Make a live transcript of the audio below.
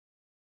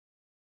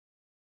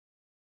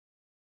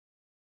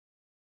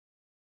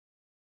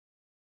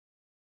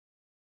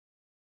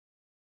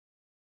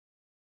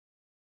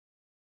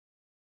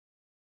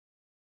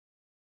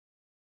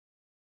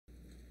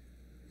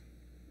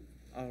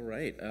All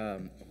right.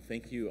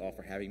 Thank you all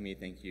for having me.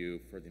 Thank you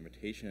for the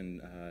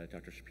invitation,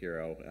 Dr.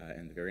 Shapiro,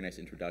 and the very nice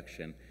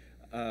introduction.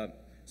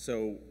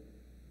 So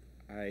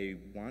I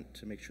want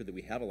to make sure that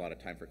we have a lot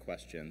of time for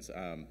questions,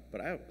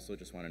 but I also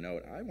just want to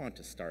note, I want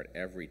to start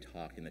every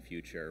talk in the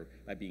future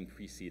by being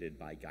preceded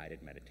by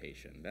guided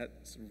meditation.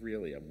 That's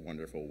really a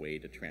wonderful way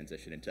to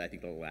transition into, I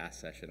think, the last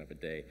session of a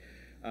day.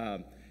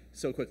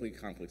 So quickly,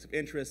 conflicts of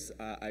interest.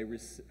 I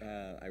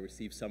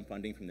received some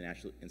funding from the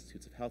National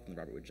Institutes of Health and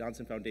the Robert Wood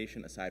Johnson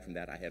Foundation. Aside from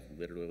that, I have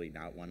literally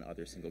not one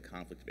other single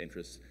conflict of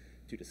interest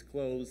to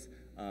disclose.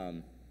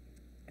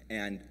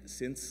 And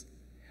since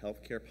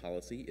healthcare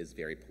policy is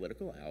very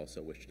political, I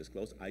also wish to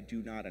disclose, I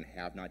do not and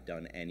have not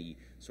done any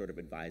sort of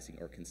advising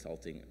or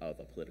consulting of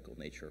a political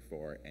nature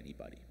for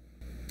anybody.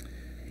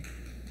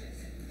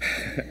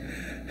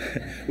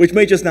 which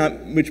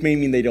may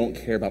mean they don't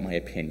care about my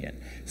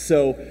opinion.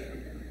 So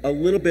a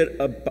little bit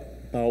about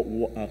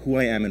who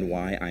I am and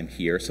why I'm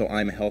here. So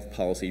I'm a health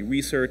policy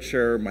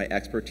researcher. My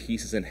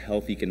expertise is in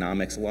health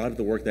economics. A lot of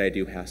the work that I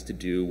do has to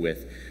do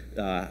with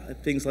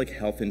things like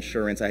health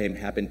insurance. I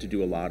happen to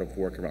do a lot of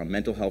work around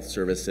mental health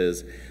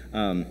services.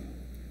 I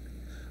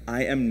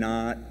am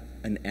not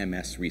an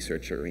MS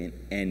researcher in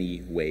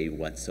any way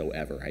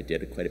whatsoever. I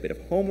did quite a bit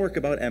of homework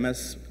about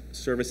MS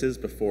services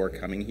before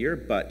coming here,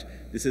 but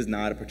this is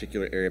not a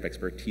particular area of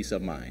expertise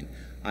of mine.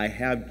 I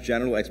have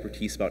general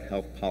expertise about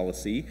health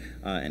policy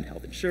and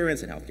health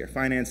insurance and healthcare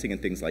financing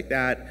and things like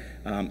that,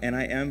 and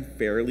I am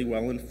fairly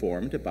well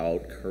informed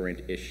about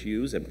current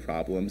issues and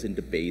problems and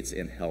debates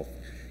in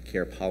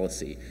healthcare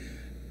policy.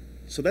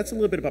 So that's a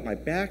little bit about my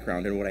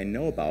background and what I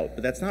know about,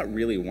 but that's not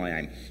really why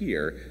I'm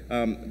here.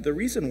 The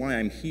reason why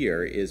I'm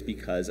here is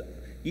because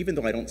even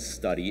though I don't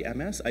study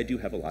MS, I do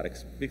have a lot of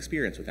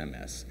experience with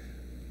MS.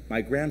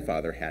 My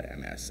grandfather had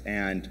MS,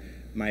 and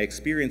my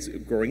experience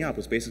growing up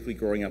was basically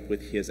growing up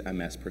with his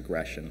MS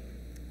progression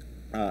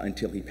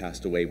until he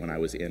passed away when I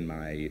was in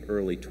my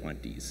early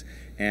 20s.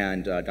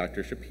 And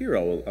Dr.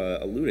 Shapiro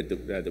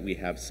alluded that we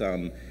have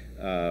some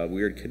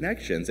weird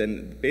connections,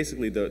 and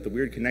basically the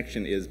weird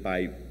connection is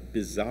by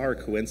bizarre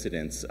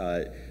coincidence,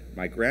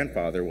 my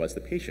grandfather was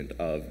the patient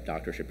of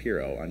Dr.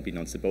 Shapiro,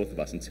 unbeknownst to both of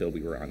us until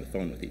we were on the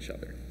phone with each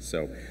other.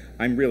 So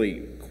I'm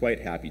really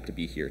quite happy to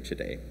be here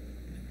today.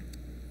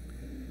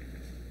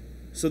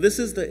 So this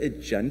is the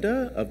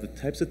agenda of the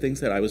types of things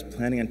that I was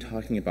planning on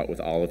talking about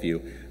with all of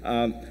you.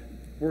 We're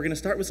going to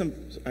start with some,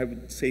 I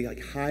would say,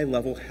 like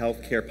high-level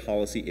healthcare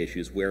policy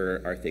issues.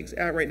 Where are things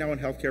at right now in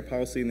healthcare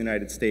policy in the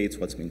United States?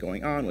 What's been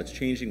going on? What's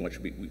changing? What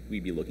should we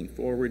be looking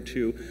forward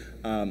to?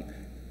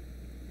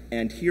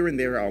 And here and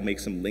there, I'll make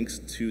some links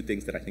to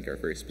things that I think are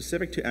very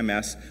specific to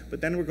MS,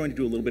 but then we're going to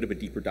do a little bit of a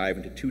deeper dive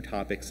into two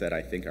topics that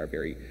I think are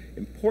very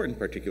important,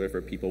 particularly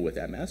for people with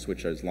MS,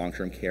 which is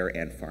long-term care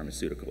and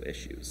pharmaceutical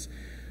issues.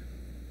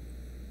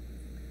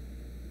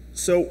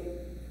 So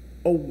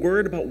a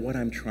word about what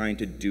I'm trying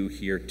to do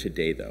here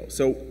today, though.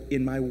 So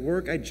in my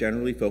work, I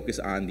generally focus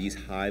on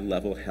these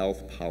high-level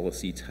health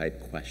policy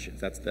type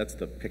questions. That's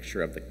the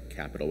picture of the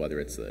Capitol, whether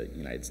it's the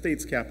United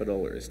States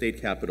Capitol or a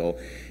state capitol.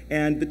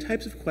 And the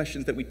types of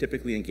questions that we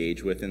typically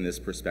engage with in this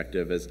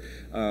perspective is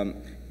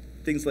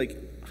things like,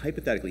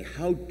 hypothetically,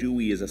 how do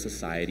we as a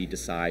society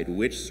decide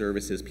which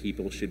services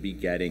people should be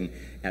getting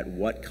at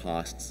what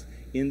costs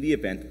in the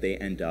event that they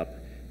end up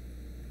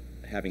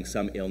having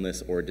some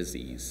illness or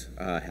disease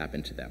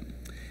happen to them.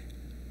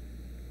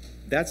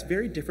 That's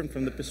very different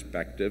from the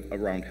perspective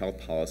around health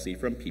policy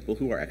from people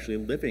who are actually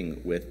living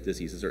with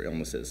diseases or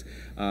illnesses.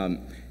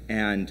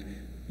 And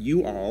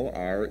you all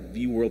are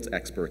the world's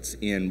experts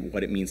in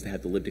what it means to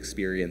have the lived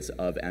experience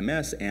of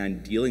MS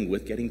and dealing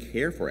with getting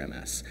care for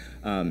MS.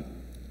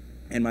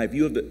 And my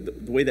view of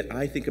the way that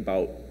I think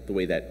about the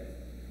way that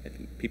I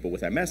think people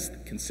with MS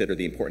consider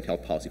the important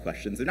health policy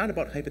questions, they're not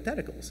about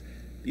hypotheticals.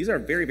 These are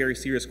very, very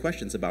serious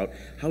questions about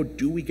how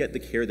do we get the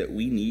care that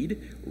we need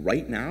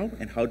right now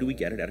and how do we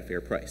get it at a fair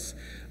price.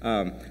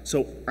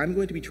 So I'm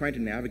going to be trying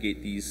to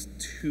navigate these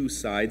two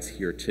sides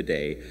here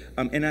today.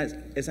 And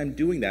as I'm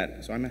doing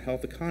that, so I'm a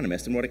health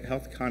economist, and what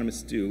health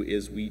economists do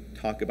is we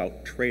talk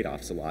about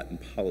trade-offs a lot in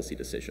policy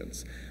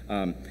decisions.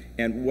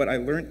 And what I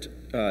learned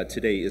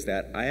today is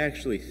that I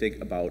actually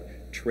think about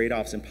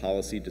trade-offs in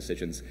policy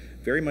decisions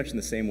very much in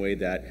the same way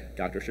that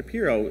Dr.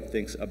 Shapiro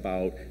thinks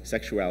about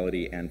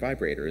sexuality and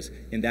vibrators,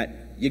 in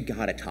that you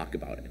gotta talk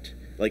about it.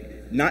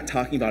 Like, not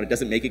talking about it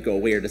doesn't make it go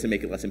away or doesn't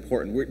make it less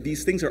important.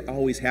 These things are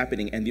always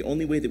happening, and the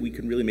only way that we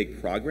can really make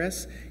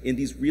progress in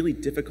these really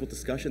difficult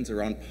discussions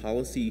around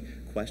policy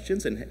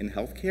questions and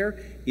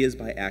healthcare is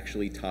by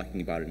actually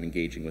talking about it and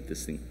engaging with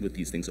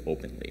these things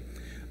openly.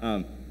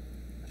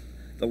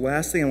 The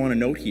last thing I want to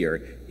note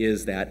here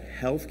is that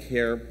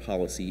healthcare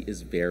policy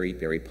is very,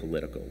 very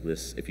political.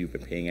 This, if you've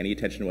been paying any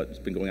attention to what's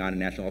been going on in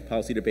national health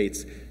policy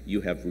debates,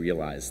 you have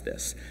realized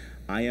this.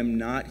 I am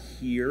not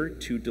here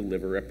to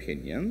deliver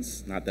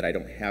opinions, not that I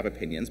don't have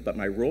opinions, but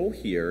my role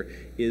here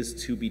is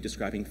to be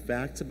describing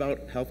facts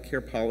about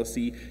healthcare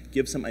policy,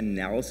 give some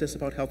analysis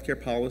about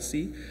healthcare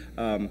policy,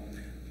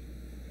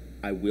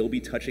 I will be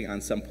touching on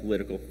some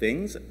political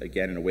things,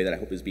 again, in a way that I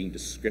hope is being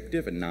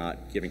descriptive and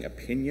not giving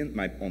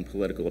my own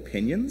political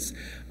opinions.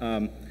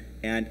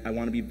 And I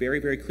want to be very,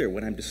 very clear.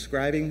 When I'm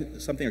describing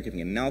something or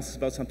giving an analysis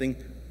about something,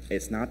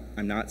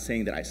 I'm not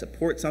saying that I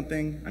support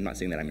something. I'm not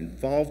saying that I'm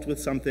involved with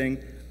something.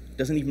 It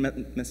doesn't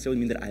even necessarily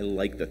mean that I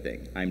like the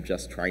thing. I'm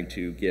just trying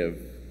to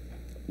give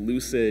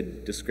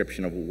lucid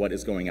description of what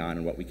is going on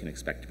and what we can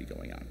expect to be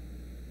going on.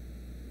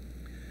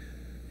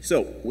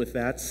 So with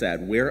that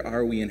said, where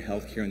are we in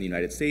healthcare in the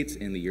United States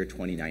in the year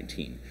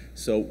 2019?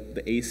 So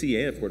the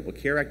ACA, Affordable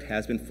Care Act,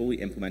 has been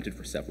fully implemented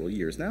for several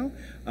years now.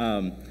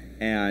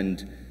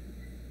 And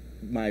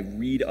my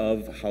read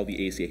of how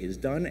the ACA has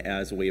done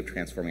as a way of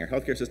transforming our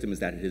healthcare system is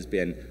that it has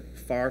been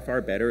far,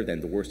 far better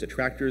than the worst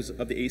detractors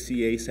of the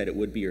ACA said it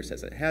would be or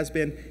says it has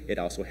been. It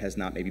also has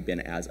not maybe been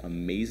as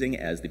amazing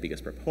as the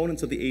biggest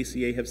proponents of the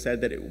ACA have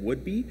said that it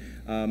would be.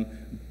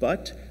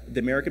 But the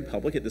American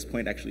public at this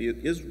point actually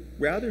is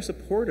rather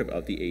supportive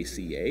of the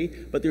ACA,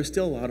 but there's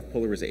still a lot of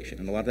polarization.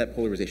 And a lot of that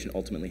polarization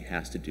ultimately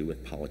has to do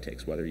with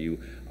politics, whether you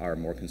are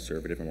more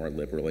conservative or more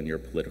liberal in your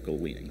political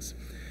leanings.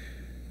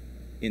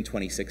 In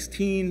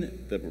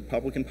 2016, the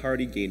Republican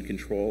Party gained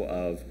control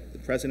of the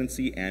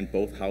presidency and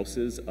both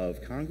houses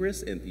of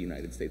Congress in the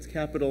United States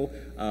Capitol.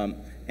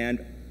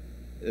 And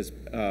as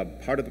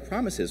part of the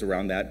promises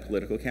around that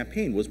political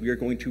campaign was we are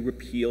going to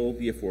repeal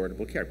the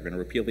Affordable Care. We're going to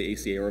repeal the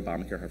ACA or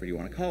Obamacare, however you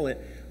want to call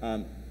it.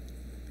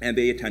 And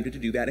they attempted to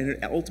do that, and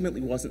it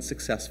ultimately wasn't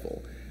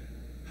successful.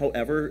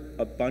 However,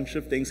 a bunch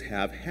of things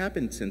have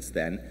happened since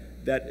then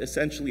that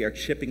essentially are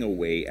chipping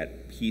away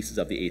at pieces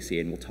of the ACA,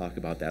 and we'll talk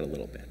about that a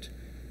little bit.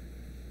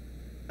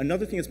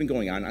 Another thing that's been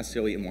going on, not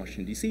necessarily in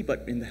Washington, D.C.,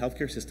 but in the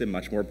healthcare system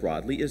much more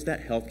broadly, is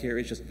that healthcare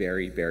is just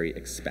very, very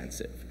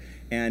expensive.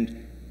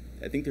 And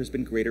I think there's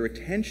been greater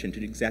attention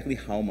to exactly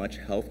how much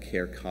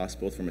healthcare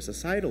costs, both from a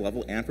societal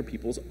level and for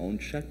people's own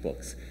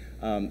checkbooks.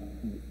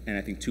 And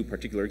I think two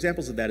particular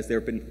examples of that is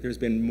there's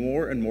been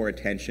more and more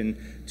attention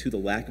to the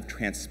lack of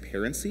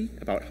transparency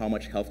about how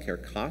much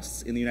healthcare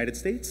costs in the United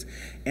States.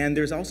 And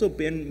there's also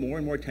been more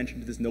and more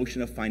attention to this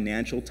notion of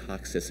financial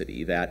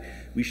toxicity, that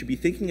we should be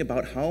thinking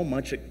about how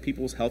much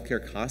people's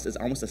healthcare costs as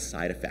almost a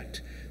side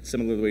effect,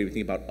 similar to the way we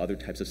think about other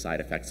types of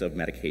side effects of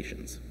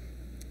medications.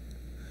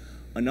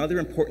 Another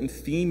important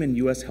theme in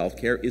U.S.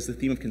 healthcare is the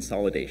theme of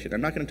consolidation.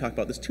 I'm not going to talk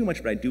about this too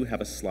much, but I do have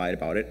a slide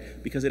about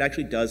it because it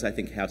actually does, I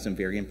think, have some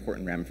very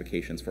important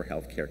ramifications for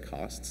healthcare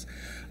costs.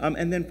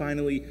 And then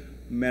finally,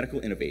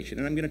 medical innovation.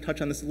 And I'm going to touch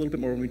on this a little bit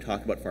more when we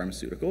talk about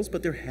pharmaceuticals,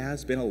 but there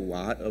has been a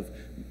lot of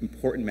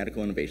important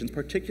medical innovations,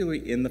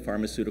 particularly in the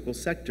pharmaceutical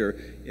sector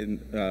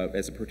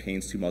as it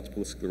pertains to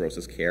multiple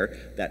sclerosis care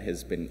that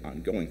has been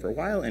ongoing for a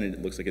while, and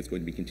it looks like it's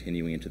going to be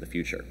continuing into the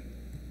future.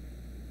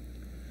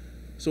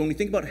 So when we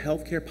think about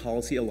healthcare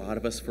policy, a lot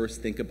of us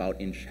first think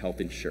about health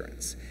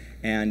insurance.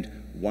 And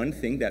one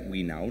thing that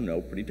we now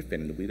know pretty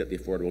definitively that the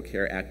Affordable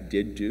Care Act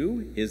did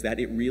do is that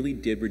it really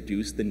did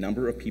reduce the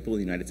number of people in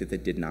the United States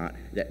that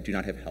do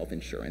not have health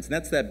insurance. And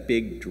that's that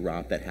big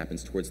drop that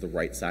happens towards the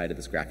right side of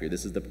this graph here.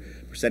 This is the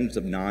percentage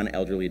of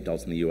non-elderly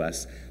adults in the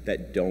U.S.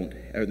 that don't,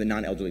 or the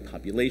non-elderly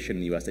population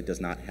in the U.S. that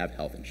does not have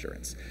health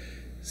insurance.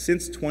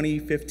 Since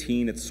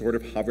 2015, it's sort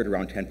of hovered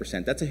around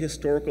 10%. That's a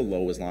historical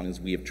low as long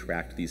as we have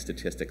tracked these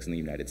statistics in the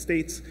United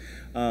States.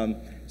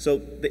 So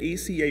the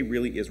ACA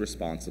really is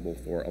responsible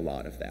for a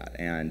lot of that.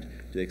 And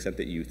to the extent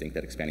that you think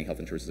that expanding health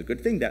insurance is a good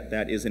thing,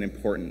 that is an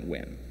important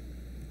win.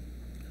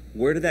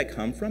 Where did that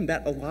come from?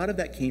 A lot of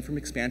that came from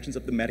expansions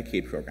of the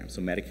Medicaid program.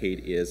 So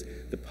Medicaid is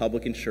the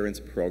public insurance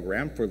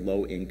program for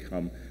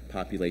low-income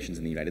populations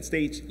in the United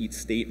States. Each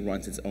state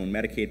runs its own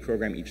Medicaid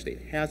program. Each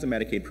state has a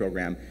Medicaid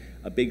program.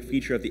 A big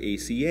feature of the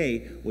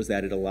ACA was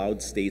that it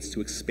allowed states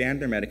to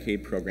expand their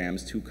Medicaid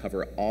programs to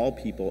cover all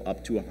people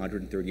up to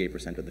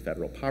 138% of the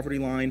federal poverty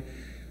line.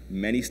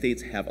 Many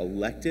states have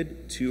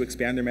elected to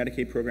expand their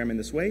Medicaid program in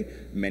this way.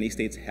 Many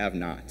states have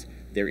not.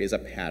 There is a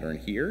pattern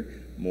here.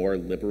 More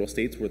liberal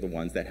states were the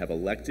ones that have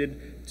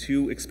elected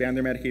to expand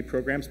their Medicaid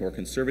programs. More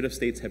conservative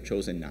states have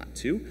chosen not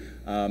to.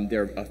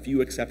 There are a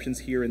few exceptions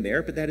here and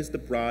there, but that is the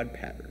broad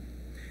pattern.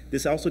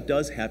 This also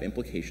does have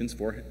implications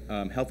for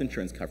health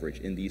insurance coverage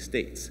in these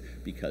states,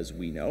 because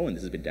we know, and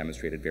this has been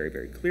demonstrated very,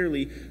 very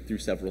clearly through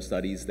several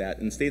studies, that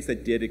in states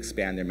that did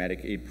expand their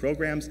Medicaid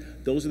programs,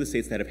 those are the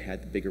states that have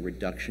had the bigger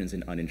reductions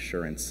in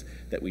uninsurance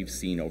that we've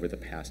seen over the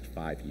past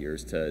 5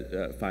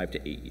 to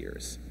 8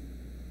 years.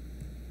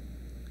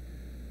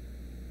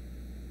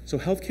 So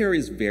healthcare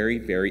is very,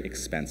 very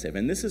expensive,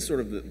 and this is sort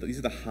of these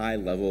are the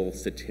high-level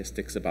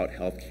statistics about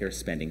healthcare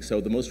spending. So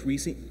the most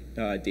recent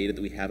data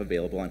that we have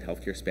available on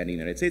healthcare spending in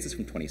the United States is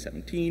from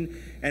 2017,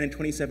 and in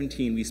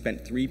 2017 we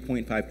spent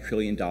 $3.5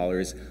 trillion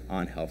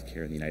on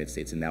healthcare in the United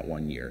States in that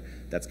 1 year.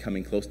 That's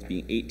coming close to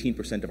being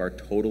 18% of our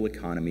total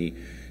economy.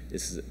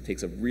 This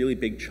takes a really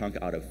big chunk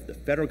out of the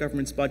federal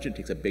government's budget,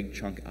 takes a big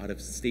chunk out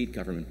of state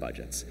government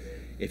budgets.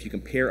 If you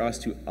compare us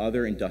to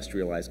other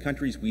industrialized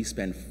countries, we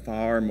spend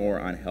far more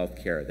on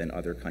healthcare than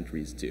other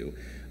countries do.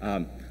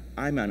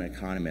 I'm an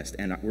economist,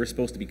 and we're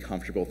supposed to be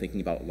comfortable thinking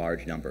about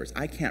large numbers.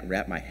 I can't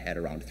wrap my head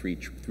around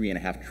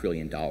 $3.5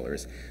 trillion.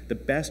 The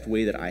best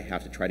way that I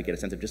have to try to get a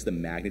sense of just the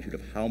magnitude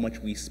of how much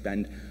we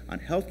spend on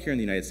healthcare in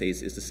the United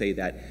States is to say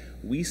that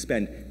we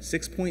spend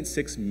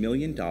 $6.6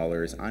 million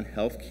on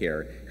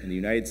healthcare in the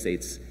United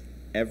States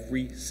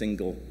every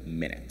single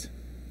minute.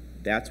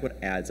 That's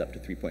what adds up to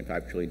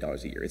 $3.5 trillion a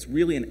year. It's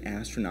really an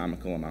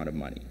astronomical amount of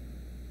money.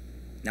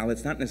 Now,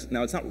 it's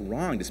not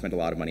wrong to spend a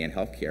lot of money on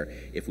healthcare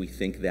if we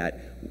think that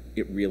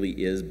it really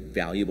is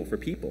valuable for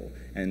people,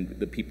 and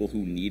the people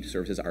who need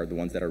services are the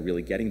ones that are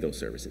really getting those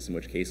services, in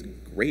which case,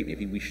 great,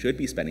 maybe we should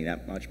be spending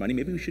that much money,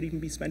 maybe we should even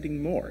be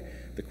spending more.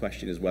 The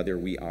question is whether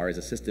we are, as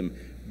a system,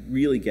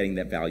 really getting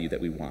that value that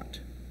we want.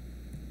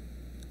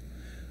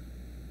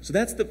 So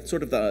that's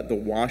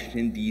the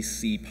Washington,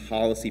 D.C.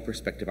 policy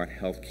perspective on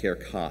healthcare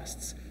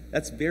costs.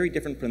 That's very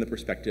different from the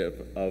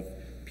perspective of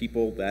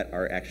people that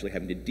are actually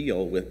having to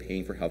deal with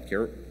paying for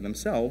healthcare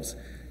themselves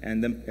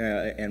and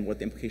what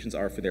the implications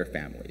are for their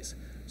families.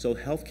 So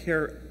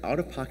healthcare,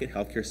 out-of-pocket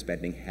healthcare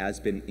spending has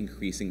been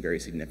increasing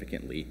very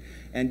significantly.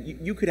 And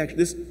you could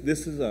actually,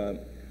 this is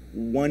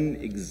one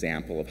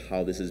example of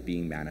how this is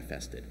being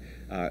manifested.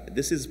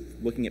 This is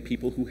looking at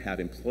people who have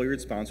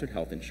employer-sponsored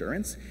health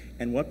insurance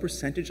and what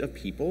percentage of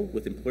people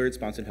with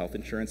employer-sponsored health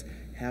insurance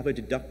have a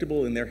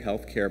deductible in their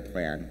healthcare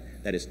plan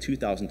that is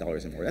 $2,000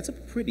 or more. That's a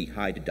pretty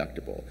high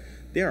deductible.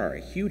 There are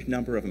a huge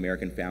number of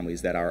American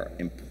families that are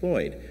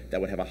employed that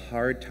would have a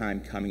hard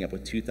time coming up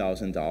with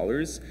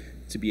 $2,000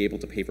 to be able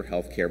to pay for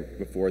health care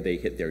before they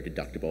hit their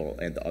deductible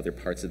and the other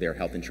parts of their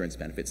health insurance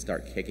benefits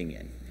start kicking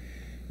in.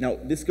 Now,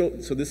 this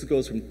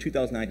goes from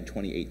 2009 to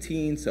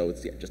 2018, so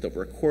it's just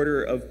over a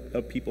quarter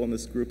of people in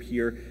this group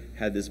here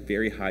had this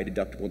very high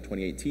deductible in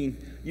 2018.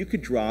 You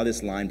could draw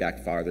this line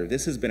back farther.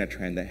 This has been a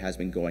trend that has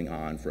been going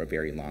on for a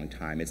very long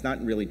time. It's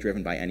not really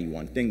driven by any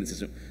one thing.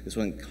 This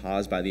wasn't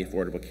caused by the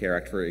Affordable Care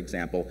Act, for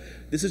example.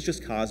 This is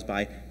just caused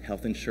by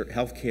health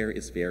care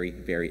is very,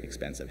 very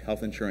expensive.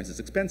 Health insurance is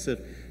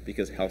expensive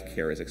because health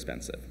care is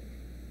expensive.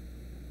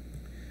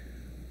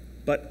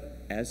 But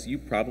as you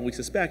probably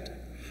suspect,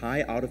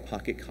 high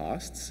out-of-pocket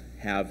costs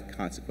have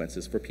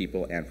consequences for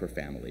people and for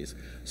families.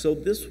 So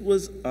this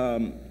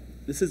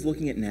is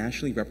looking at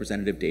nationally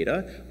representative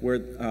data where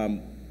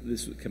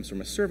this comes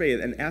from a survey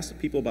and asked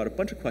people about a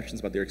bunch of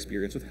questions about their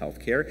experience with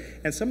healthcare.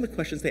 And some of the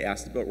questions they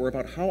asked about were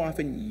about how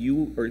often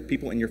you or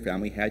people in your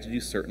family had to do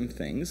certain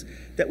things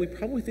that we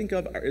probably think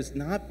of as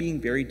not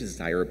being very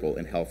desirable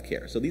in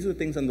healthcare. So these are the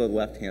things on the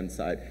left-hand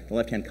side, the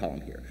left-hand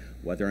column here.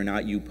 Whether or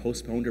not you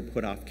postponed or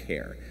put off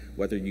care,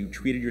 whether you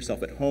treated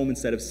yourself at home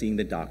instead of seeing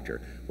the doctor,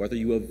 whether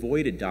you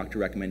avoided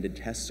doctor-recommended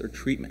tests or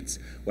treatments,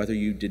 whether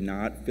you did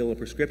not fill a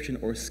prescription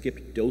or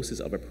skipped doses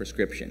of a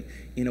prescription.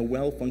 In a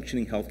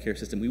well-functioning healthcare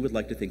system, we would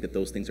like to think that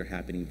those things are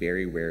happening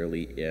very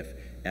rarely, if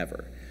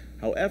ever.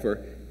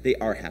 However, they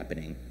are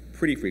happening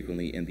pretty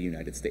frequently in the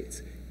United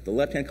States. The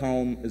left-hand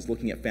column is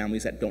looking at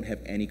families that don't have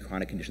any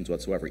chronic conditions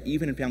whatsoever.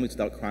 Even in families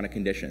without chronic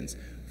conditions,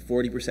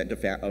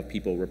 40% of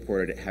people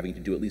reported having to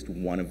do at least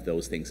one of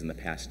those things in the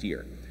past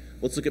year.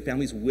 Let's look at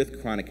families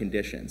with chronic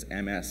conditions.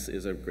 MS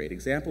is a great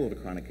example of a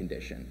chronic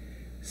condition.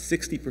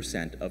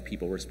 60% of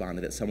people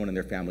responded that someone in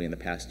their family in the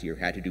past year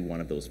had to do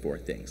one of those four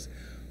things.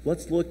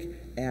 Let's look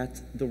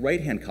at the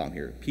right-hand column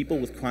here, people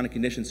with chronic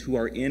conditions who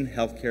are in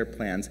healthcare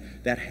plans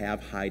that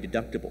have high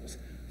deductibles.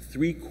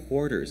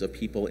 3/4 of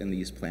people in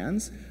these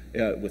plans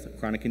with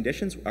chronic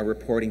conditions are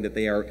reporting that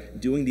they are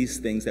doing these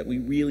things that we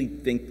really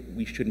think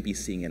we shouldn't be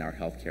seeing in our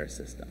healthcare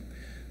system.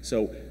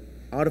 So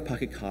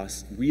out-of-pocket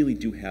costs really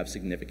do have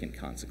significant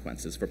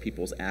consequences for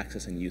people's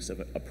access and use of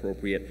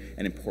appropriate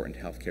and important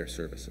healthcare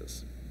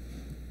services.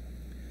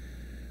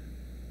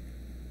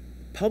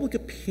 Public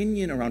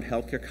opinion around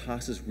healthcare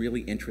costs is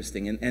really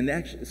interesting, and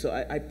actually, so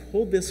I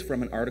pulled this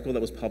from an article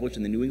that was published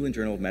in the New England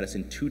Journal of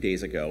Medicine 2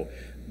 days ago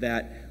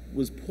that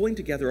was pulling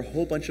together a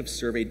whole bunch of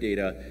survey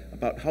data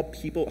about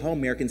how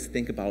Americans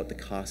think about the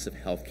costs of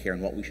healthcare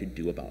and what we should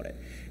do about it.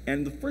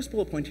 And the first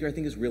bullet point here I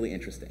think is really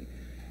interesting.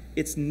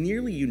 It's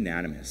nearly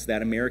unanimous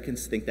that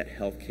Americans think that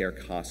healthcare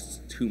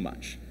costs too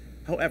much.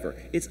 However,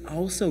 it's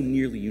also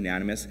nearly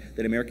unanimous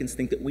that Americans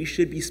think that we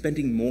should be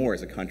spending more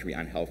as a country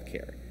on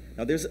healthcare.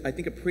 Now, there's, I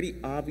think, a pretty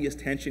obvious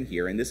tension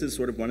here, and this is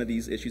sort of one of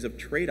these issues of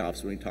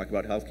trade-offs when we talk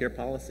about healthcare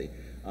policy.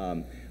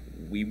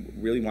 We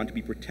really want to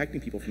be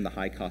protecting people from the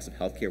high cost of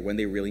healthcare when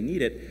they really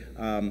need it,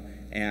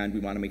 and we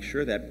want to make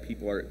sure that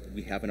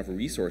we have enough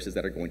resources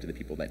that are going to the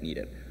people that need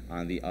it.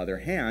 On the other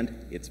hand,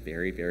 it's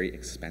very, very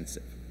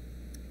expensive.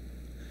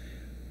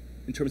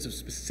 In terms of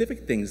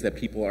specific things that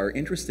people are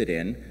interested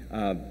in,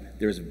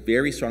 there's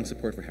very strong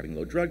support for having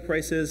low drug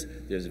prices,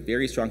 there's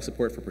very strong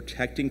support for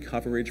protecting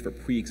coverage for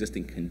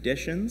pre-existing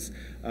conditions,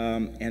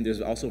 and there's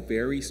also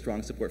very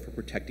strong support for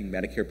protecting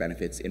Medicare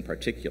benefits in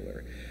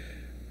particular.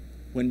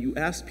 When you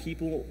ask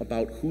people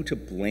about who to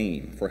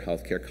blame for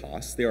healthcare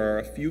costs, there are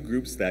a few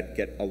groups that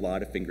get a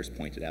lot of fingers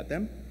pointed at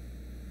them.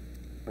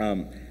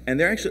 And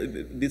they're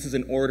actually, this is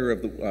an order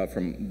of the,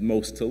 from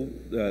most to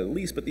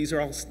least, but this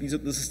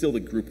is still the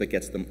group that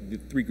gets the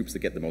three groups that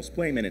get the most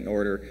blame, and in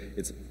order,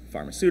 it's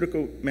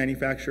pharmaceutical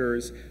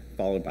manufacturers,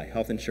 followed by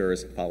health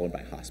insurers, followed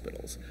by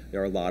hospitals. There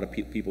are a lot of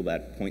people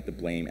that point the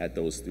blame at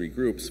those three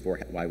groups for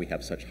why we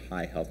have such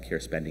high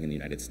healthcare spending in the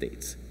United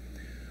States.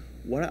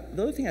 The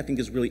other thing I think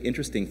is really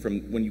interesting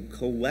from when you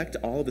collect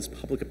all of this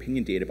public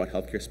opinion data about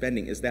healthcare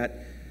spending is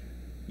that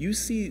you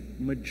see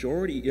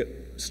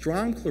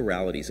strong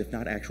pluralities, if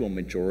not actual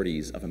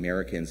majorities of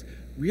Americans,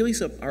 really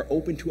are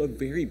open to a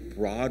very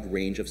broad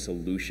range of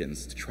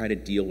solutions to try to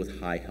deal with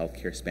high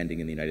healthcare spending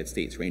in the United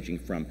States, ranging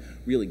from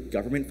really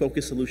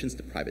government-focused solutions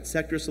to private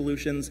sector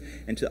solutions,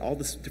 and to all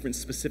the different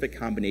specific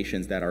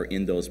combinations that are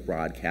in those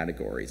broad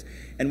categories.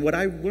 And what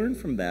I learned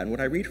from that, and what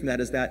I read from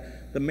that, is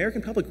that the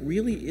American public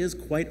really is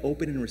quite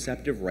open and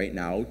receptive right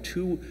now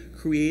to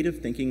creative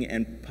thinking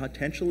and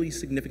potentially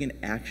significant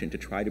action to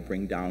try to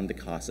bring down the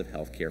cost of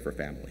healthcare for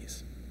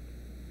families.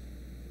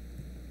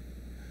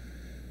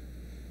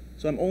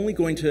 So I'm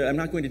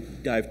not going to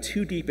dive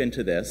too deep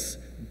into this,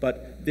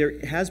 but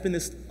there has been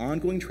this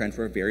ongoing trend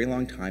for a very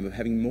long time of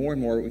having more and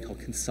more what we call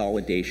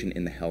consolidation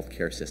in the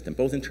healthcare system,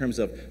 both in terms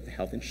of the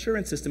health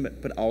insurance system,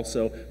 but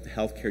also the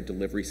healthcare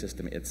delivery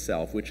system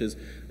itself, which is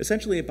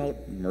essentially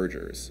about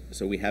mergers.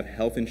 So we have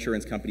health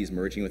insurance companies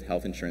merging with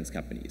health insurance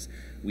companies.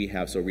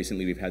 So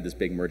recently we've had this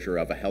big merger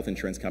of a health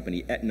insurance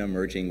company, Aetna,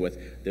 merging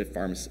with the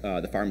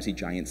pharmacy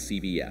giant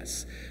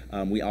CVS.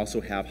 We also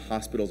have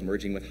hospitals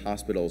merging with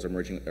hospitals,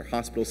 or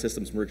hospital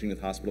systems merging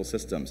with hospital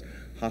systems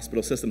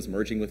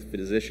merging with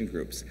physician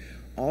groups.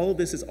 All of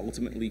this is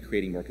ultimately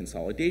creating more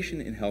consolidation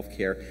in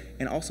healthcare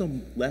and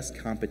also less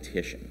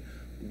competition.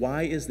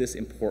 Why is this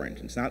important?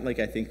 It's not like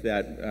I think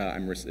that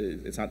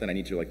it's not that I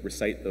need to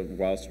recite the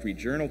Wall Street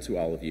Journal to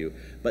all of you,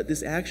 but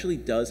this actually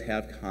does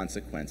have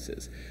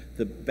consequences.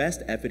 The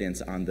best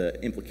evidence on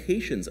the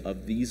implications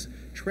of these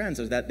trends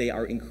is that they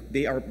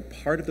are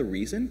part of the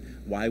reason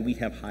why we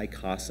have high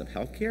costs of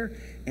healthcare,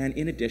 and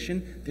in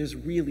addition, there's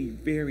really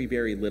very,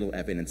 very little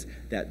evidence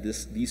that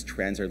these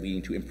trends are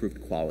leading to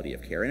improved quality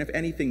of care. And if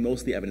anything,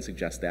 most of the evidence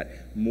suggests that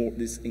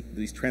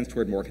these trends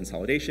toward more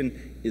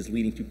consolidation is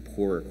leading to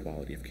poorer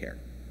quality of care.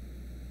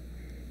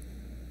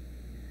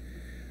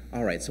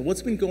 All right, so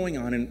what's been going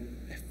on in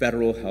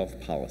federal health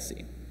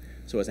policy?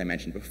 So as I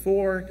mentioned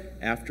before,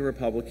 after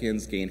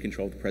Republicans gained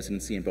control of the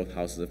presidency in both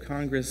houses of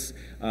Congress,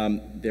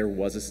 there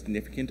was a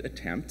significant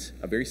attempt,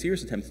 a very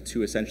serious attempt,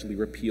 to essentially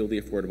repeal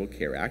the Affordable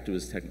Care Act. It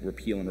was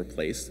repeal and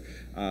replace.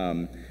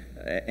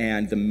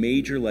 And the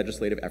major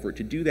legislative effort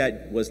to do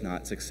that was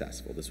not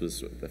successful. This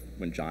was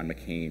when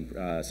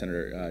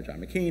Senator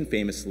John McCain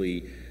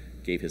famously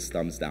gave his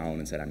thumbs down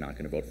and said, "I'm not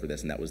going to vote for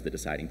this," and that was the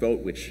deciding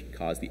vote, which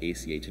caused the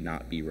ACA to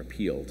not be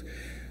repealed.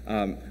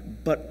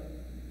 But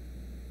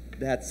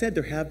that said,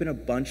 there have been a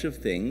bunch of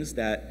things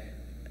that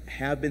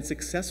have been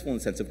successful in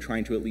the sense of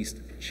trying to at least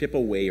chip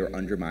away or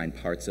undermine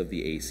parts of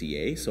the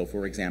ACA. So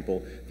for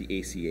example, the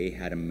ACA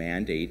had a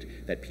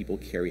mandate that people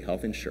carry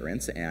health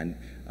insurance, and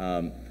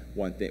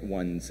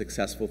one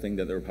successful thing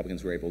that the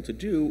Republicans were able to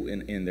do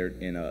in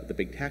the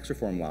big tax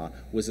reform law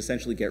was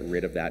essentially get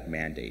rid of that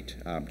mandate.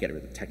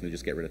 Technically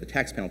just get rid of the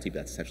tax penalty, but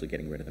that's essentially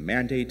getting rid of the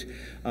mandate.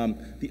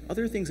 The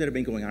other things that have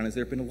been going on is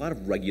there have been a lot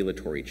of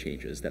regulatory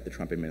changes that the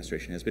Trump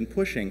administration has been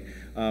pushing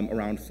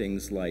around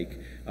things like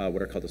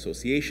what are called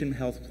association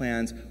health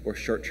plans or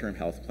short-term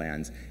health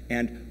plans.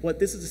 And what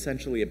this is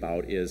essentially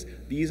about is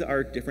these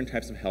are different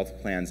types of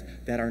health plans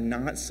that are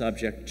not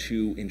subject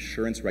to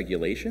insurance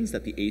regulations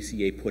that the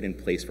ACA put in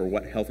place for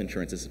what health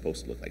insurance is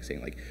supposed to look like,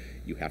 saying like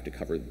you have to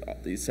cover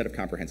these set of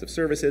comprehensive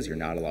services, you're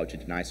not allowed to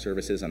deny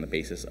services on the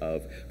basis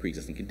of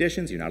pre-existing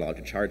conditions, you're not allowed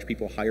to charge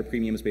people higher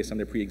premiums based on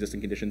their pre-existing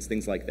conditions,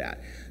 things like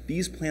that.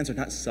 These plans are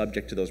not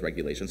subject to those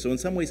regulations. So in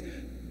some ways,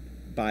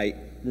 by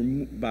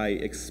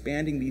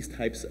expanding these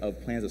types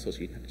of plans,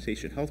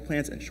 association health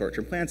plans and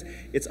short-term plans,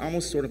 it's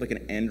almost sort of like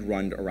an end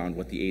run around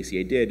what the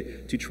ACA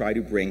did to try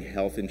to bring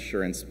health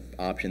insurance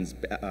options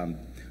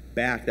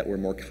back that were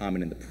more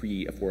common in the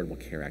pre-Affordable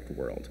Care Act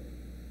world.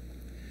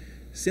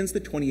 Since the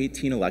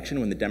 2018 election,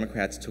 when the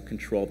Democrats took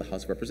control of the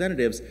House of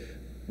Representatives,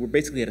 we're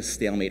basically at a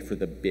stalemate for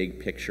the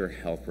big picture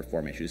health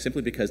reform issues,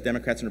 simply because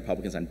Democrats and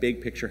Republicans on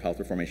big picture health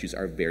reform issues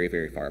are very,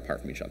 very far apart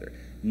from each other.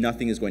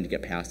 Nothing is going to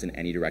get passed in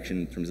any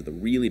direction in terms of the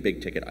really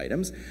big ticket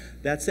items.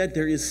 That said,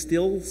 there is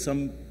still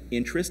some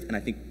interest and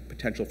I think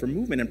potential for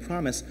movement and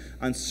promise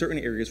on certain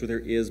areas where there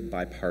is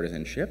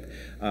bipartisanship.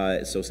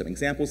 So some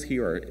examples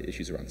here are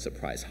issues around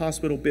surprise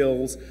hospital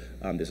bills.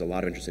 There's a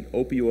lot of interest in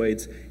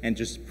opioids and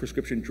just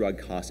prescription drug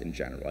costs in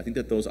general. I think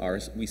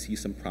that we see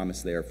some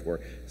promise there for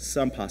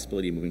some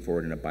possibility of moving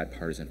forward in a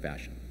bipartisan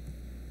fashion.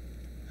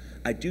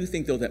 I do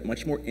think, though, that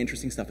much more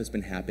interesting stuff has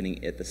been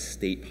happening at the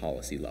state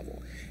policy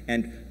level.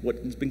 And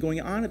what's been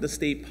going on at the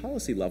state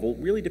policy level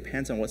really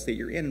depends on what state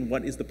you're in and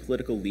what is the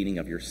political leaning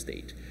of your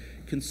state.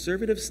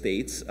 Conservative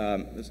states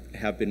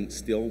have been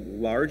still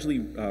largely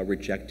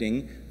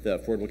rejecting the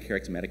Affordable Care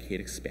Act's Medicaid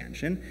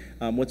expansion.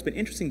 What's been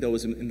interesting, though,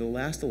 is in the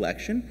last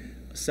election,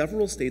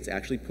 several states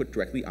actually put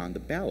directly on the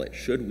ballot,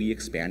 should we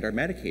expand our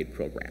Medicaid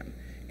program?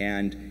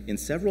 And in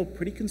several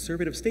pretty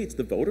conservative states,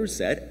 the voters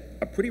said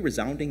a pretty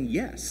resounding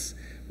yes,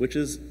 which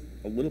is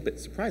a little bit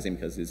surprising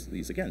because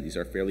these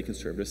are fairly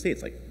conservative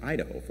states, like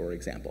Idaho, for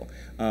example.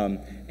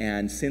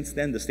 And since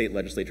then, the state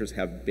legislatures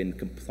have been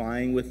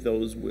complying with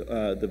those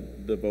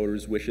the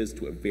voters' wishes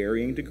to a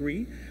varying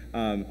degree.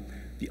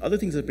 The other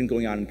things that have been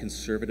going on in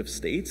conservative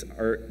states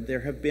are there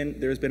has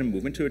been a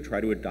movement to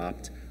try to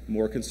adopt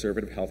more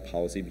conservative health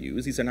policy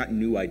views. These are not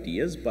new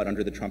ideas, but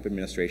under the Trump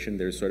administration,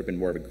 there's sort of been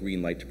more of a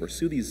green light to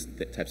pursue these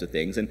types of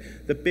things. And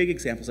the big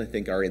examples, I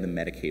think, are in the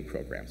Medicaid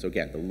program. So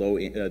again,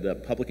 the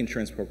public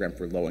insurance program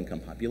for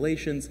low-income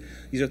populations.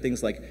 These are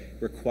things like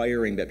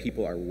requiring that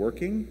people are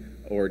working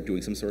or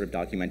doing some sort of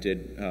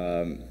documented,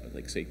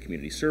 like say,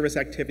 community service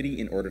activity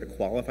in order to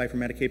qualify for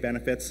Medicaid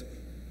benefits.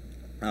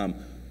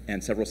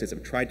 And several states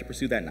have tried to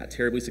pursue that, not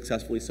terribly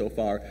successfully so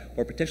far,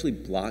 or potentially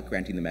block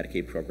granting the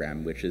Medicaid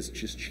program, which is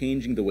just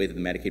changing the way that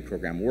the Medicaid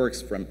program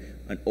works from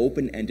an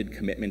open-ended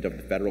commitment of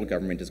the federal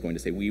government is going to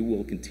say we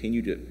will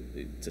continue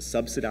to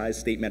subsidize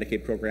state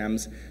Medicaid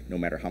programs no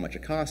matter how much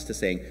it costs, to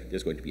saying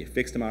there's going to be a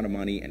fixed amount of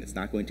money and it's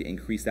not going to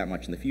increase that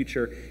much in the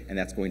future, and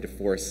that's going to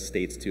force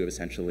states to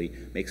essentially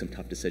make some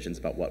tough decisions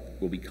about what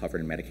will be covered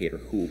in Medicaid or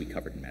who will be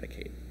covered in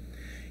Medicaid.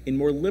 In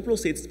more liberal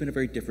states, it's been a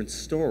very different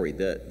story.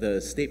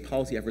 The state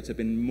policy efforts have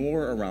been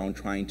more around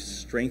trying to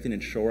strengthen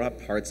and shore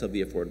up parts of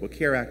the Affordable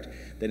Care Act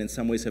that in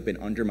some ways have been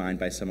undermined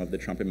by some of the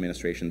Trump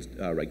administration's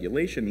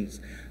regulations,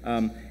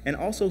 and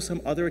also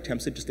some other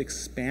attempts to just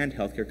expand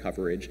healthcare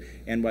coverage.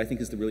 And what I think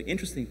is the really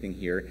interesting thing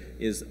here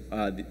is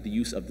the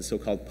use of the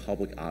so-called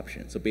public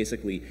option. So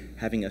basically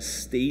having a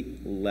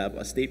state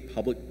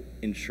public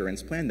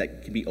insurance plan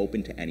that can be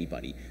open to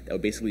anybody, that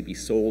would basically be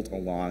sold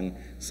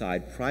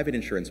alongside private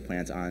insurance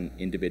plans on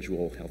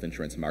individual health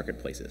insurance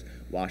marketplaces.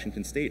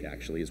 Washington State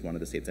actually is one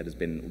of the states that has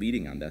been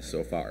leading on this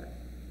so far.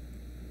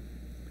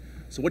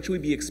 So what should we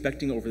be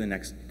expecting over the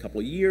next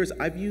couple of years?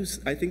 I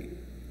think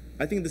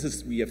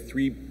we have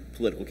three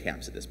political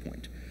camps at this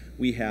point.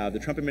 We have the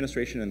Trump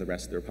administration and the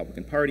rest of the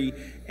Republican Party,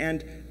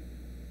 and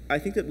I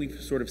think that we've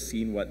sort of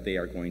seen what they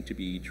are going to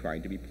be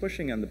trying to be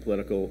pushing on the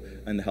political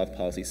and the health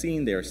policy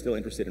scene. They are still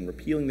interested in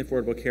repealing the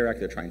Affordable Care Act.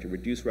 They're trying to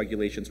reduce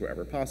regulations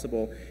wherever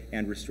possible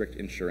and restrict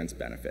insurance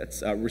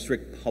benefits,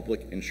 restrict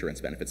public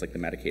insurance benefits like the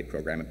Medicaid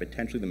program and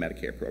potentially the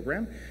Medicare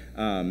program.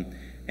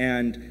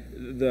 And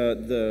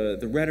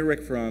the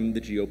rhetoric from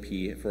the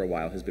GOP for a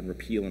while has been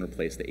repeal and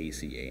replace the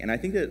ACA. And I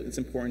think that it's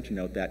important to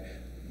note that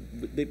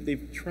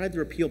they've tried the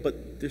repeal,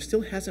 but there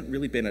still hasn't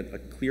really been a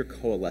clear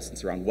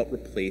coalescence around what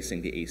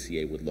replacing the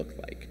ACA would look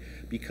like.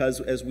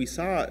 Because as we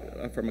saw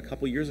from a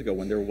couple years ago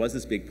when there was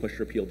this big push to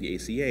repeal the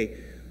ACA,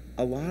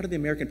 a lot of the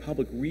American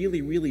public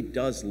really, really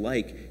does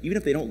like, even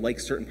if they don't like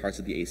certain parts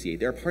of the ACA,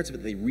 there are parts of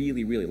it they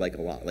really, really like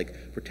a lot,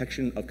 like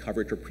protection of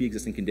coverage for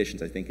pre-existing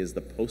conditions, I think, is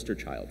the poster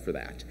child for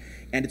that.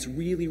 And it's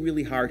really,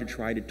 really hard to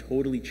try to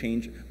totally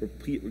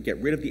get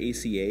rid of the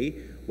ACA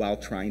while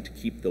trying to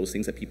keep those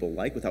things that people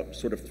like without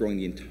sort of throwing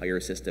the entire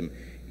system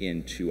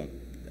into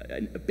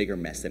a bigger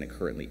mess than it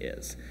currently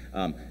is.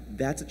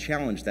 That's a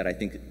challenge that I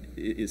think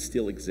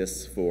still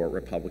exists for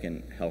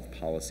Republican health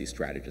policy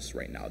strategists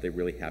right now. They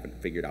really haven't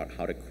figured out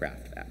how to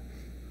craft that.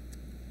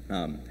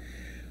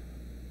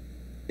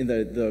 In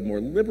the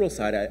more liberal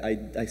side,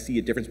 I see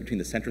a difference between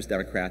the centrist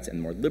Democrats and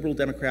more liberal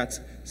Democrats.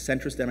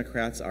 Centrist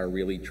Democrats are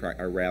really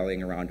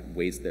rallying around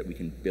ways that we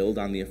can build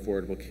on the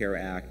Affordable Care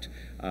Act,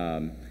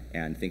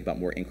 and think about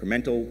more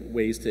incremental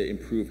ways to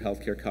improve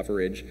healthcare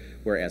coverage,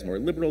 whereas more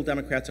liberal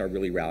Democrats are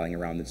really rallying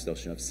around the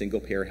notion of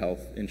single-payer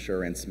health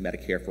insurance,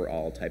 Medicare for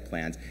all type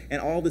plans,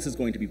 and all this is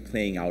going to be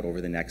playing out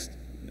over the next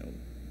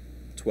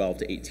 12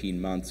 to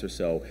 18 months or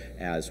so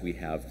as we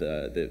have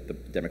the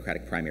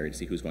Democratic primary to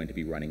see who's going to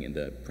be running in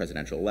the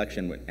presidential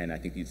election, and I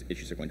think these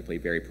issues are going to play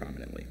very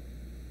prominently.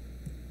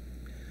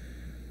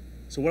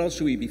 So what else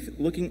should we be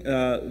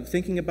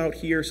thinking about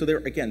here? So there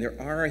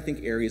are, I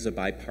think, areas of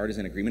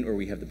bipartisan agreement where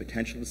we have the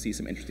potential to see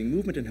some interesting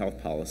movement in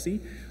health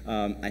policy.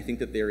 I think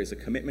that there is a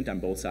commitment on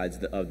both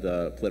sides of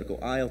the political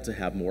aisle to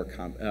have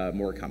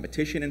more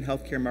competition in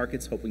healthcare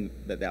markets, hoping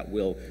that that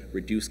will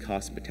reduce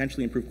costs and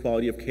potentially improve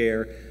quality of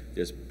care.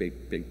 There's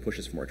big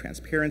pushes for more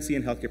transparency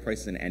in healthcare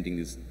prices and ending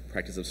these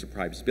practices of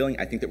surprise billing.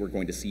 I think that we're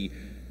going to see,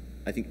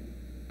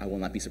 I will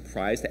not be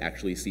surprised to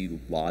actually see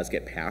laws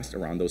get passed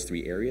around those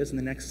three areas in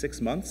the next 6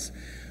 months.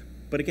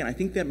 But again, I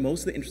think that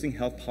most of the interesting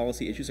health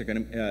policy issues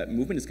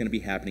movement is going to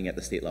be happening at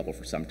the state level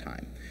for some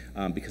time,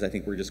 because I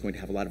think we're just going to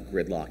have a lot of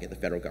gridlock at the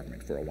federal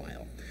government for a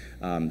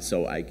while.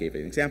 So I gave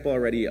an example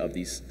already of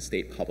these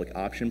state public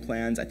option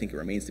plans. I think it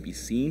remains to be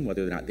seen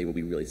whether or not they will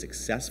be really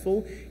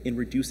successful in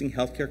reducing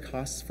healthcare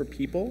costs for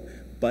people,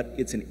 but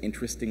it's an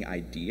interesting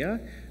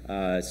idea.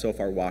 So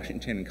far,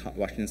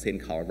 Washington State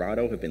and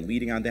Colorado have been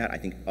leading on that. I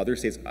think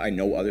I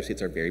know other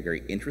states are very,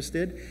 very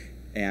interested.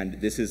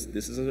 And this is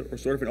a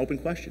sort of an open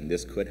question.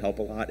 This could help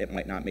a lot. It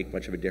might not make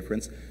much of a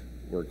difference.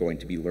 we're going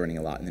to be learning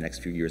a lot in the next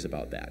few years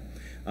about that.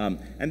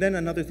 And then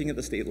another thing at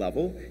the state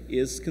level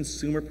is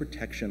consumer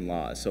protection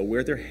laws. So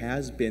where there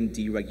has been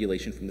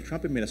deregulation from the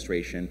Trump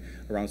administration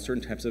around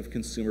certain types of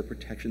consumer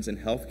protections in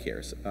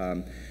healthcare,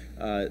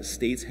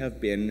 states have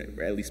been,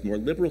 or at least more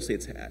liberal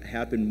states,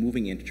 have been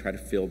moving in to try to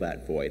fill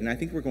that void. And I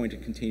think we're going to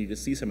continue to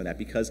see some of that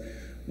because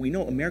we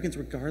know Americans,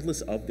 regardless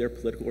of their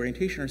political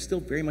orientation, are still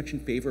very much in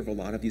favor of a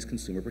lot of these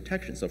consumer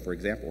protections. So for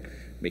example,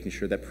 making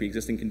sure that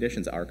pre-existing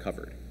conditions are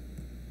covered.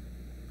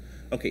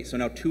 Okay, so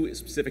now two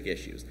specific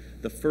issues.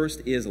 The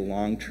first is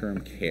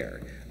long-term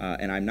care.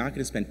 And I'm not going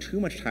to spend too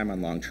much time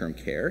on long-term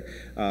care,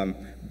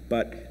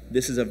 but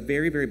this is a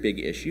very, very big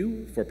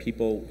issue for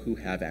people who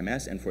have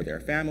MS and for their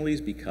families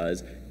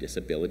because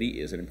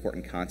disability is an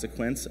important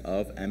consequence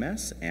of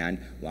MS, and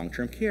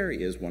long-term care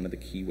is one of the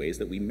key ways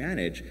that we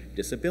manage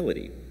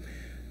disability.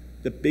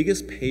 The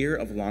biggest payer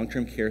of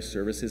long-term care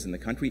services in the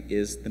country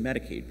is the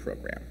Medicaid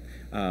program.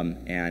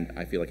 And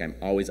I feel like I'm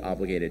always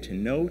obligated to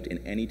note, and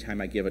any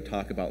time I give a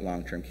talk about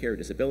long-term care or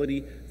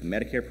disability, the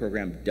Medicare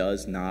program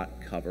does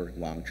not cover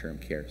long-term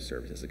care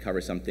services. It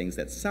covers some things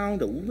that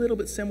sound a little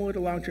bit similar to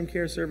long-term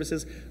care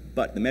services,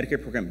 but the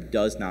Medicare program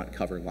does not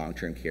cover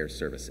long-term care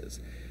services.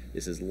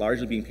 This is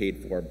largely being paid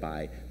for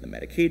by the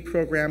Medicaid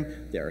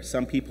program. There are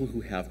some people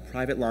who have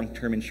private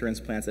long-term insurance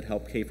plans that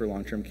help pay for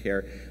long-term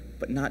care,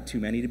 but not too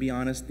many, to be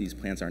honest. These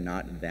plans are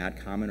not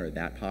that common or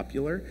that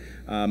popular.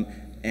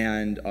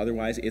 And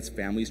otherwise, it's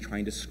families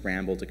trying to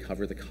scramble to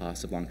cover the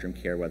cost of long-term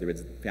care, whether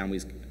it's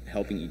families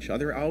helping each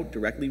other out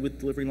directly with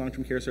delivering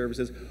long-term care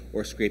services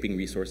or scraping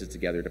resources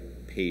together to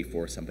pay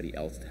for somebody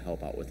else to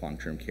help out with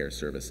long-term care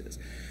services.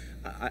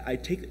 I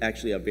take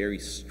actually a very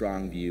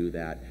strong view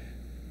that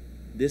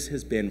this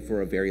has been,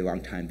 for a very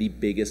long time, the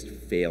biggest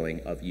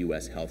failing of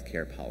U.S.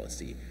 healthcare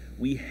policy.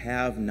 We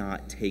have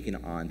not taken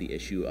on the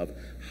issue of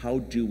how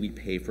do we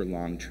pay for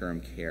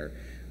long-term care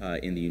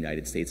in the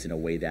United States in a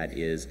way that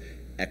is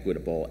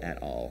equitable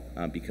at all,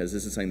 because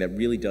this is something that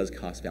really does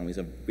cost families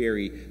a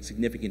very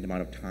significant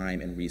amount of time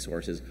and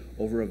resources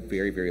over a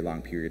very, very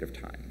long period of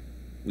time.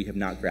 We have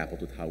not grappled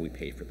with how we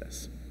pay for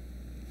this.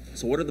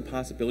 So what are the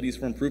possibilities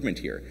for improvement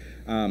here?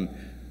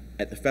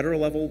 At the federal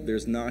level,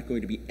 there's not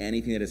going to be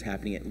anything that is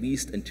happening at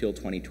least until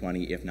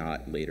 2020, if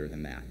not later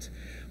than that.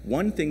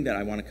 One thing that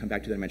I want to come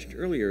back to that I mentioned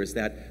earlier is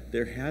that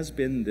there has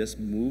been this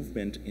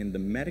movement in the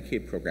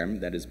Medicaid program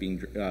that is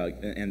being,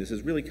 and this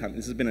has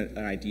been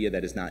an idea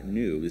that is not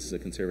new. This is a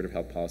conservative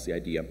health policy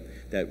idea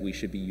that we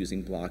should be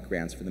using block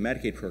grants for the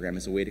Medicaid program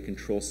as a way to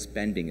control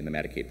spending in the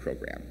Medicaid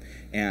program.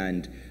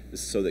 And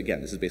so again,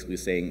 this is basically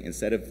saying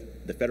instead of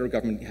the federal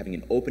government having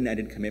an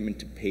open-ended commitment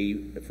to pay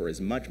for as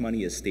much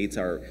money as states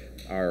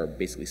are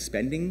basically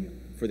spending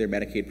for their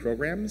Medicaid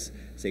programs,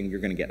 saying you're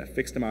going to get a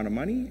fixed amount of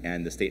money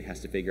and the state has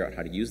to figure out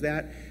how to use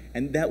that.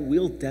 And that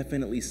will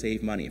definitely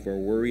save money. If we're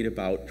worried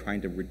about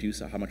trying to reduce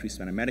how much we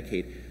spend on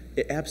Medicaid,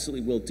 it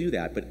absolutely will do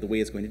that. But the way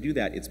it's going to do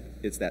that,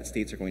 it's that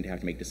states are going to have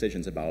to make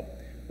decisions about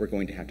we're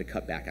going to have to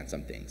cut back on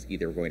some things.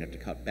 Either we're going to have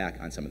to cut back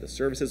on some of the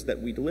services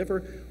that we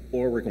deliver,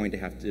 or we're going to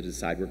have to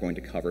decide we're going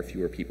to cover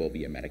fewer people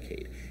via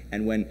Medicaid.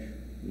 And when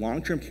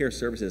long-term care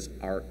services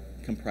are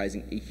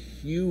comprising a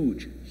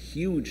huge,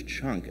 huge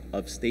chunk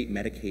of state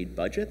Medicaid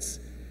budgets,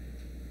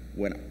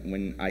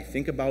 when I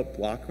think about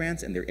block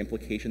grants and their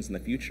implications in the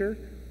future,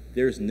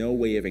 there's no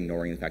way of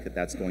ignoring the fact that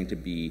that's going to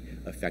be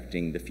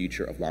affecting the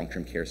future of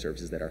long-term care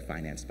services that are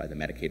financed by the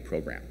Medicaid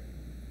program.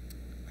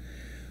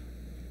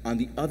 On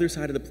the other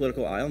side of the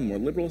political aisle, the more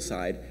liberal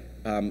side,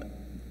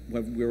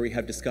 where we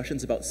have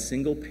discussions about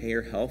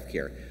single-payer health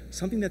care.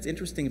 Something that's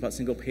interesting about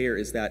single-payer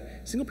is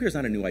that single-payer is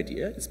not a new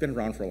idea. It's been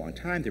around for a long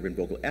time. There have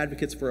been vocal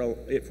advocates for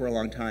it for a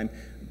long time.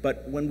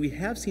 But when we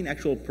have seen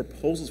actual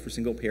proposals for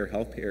single-payer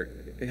health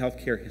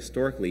care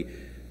historically,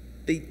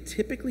 they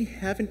typically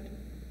haven't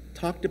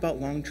talked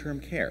about long-term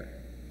care.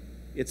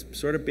 It's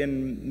sort of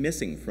been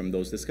missing from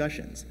those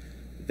discussions.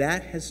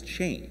 That has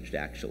changed,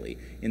 actually.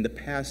 In the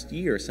past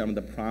year, some of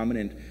the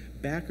prominent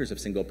backers of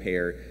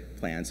single-payer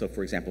plans, so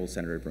for example,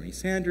 Senator Bernie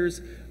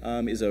Sanders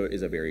is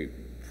a very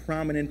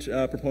prominent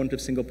proponent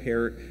of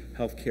single-payer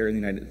health care in the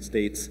United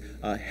States,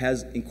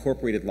 has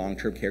incorporated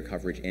long-term care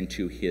coverage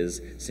into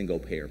his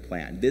single-payer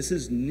plan. This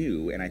is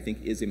new and I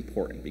think is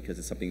important because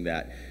it's something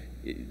that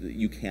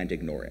you can't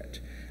ignore it.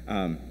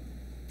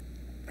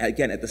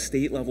 Again, at the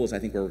state level is I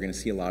think where we're going to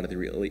see a lot of the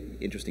really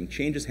interesting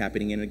changes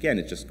happening. And again,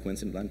 it's just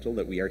coincidental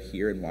that we are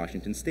here in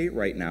Washington State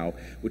right now,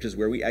 which is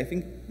where I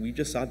think we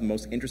just saw the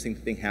most interesting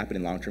thing happen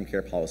in long-term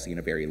care policy in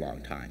a very long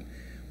time.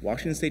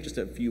 Washington State just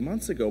a few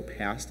months ago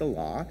passed a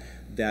law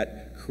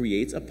that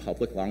creates a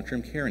public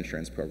long-term care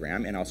insurance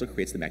program and also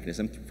creates the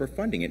mechanism for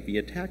funding it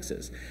via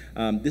taxes.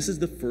 This is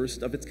the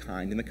first of its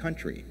kind in the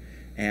country.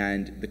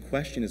 And the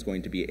question is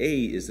going to be,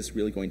 A, is this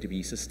really going to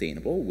be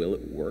sustainable? Will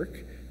it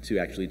work to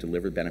actually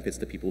deliver benefits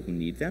to people who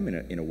need them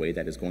in a way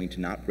that is going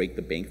to not break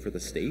the bank for the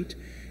state?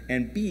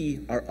 And B,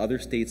 are other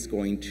states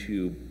going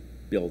to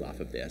build off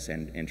of this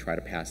and try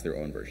to pass their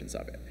own versions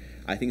of it?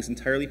 I think it's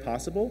entirely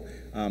possible,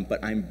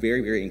 but I'm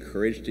very, very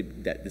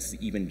encouraged that this is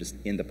even just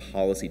in the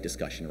policy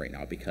discussion right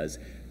now because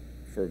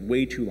for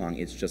way too long,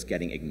 it's just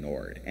getting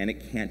ignored. And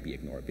it can't be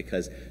ignored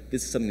because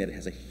this is something that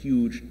has a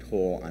huge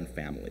toll on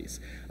families.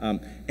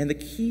 And the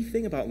key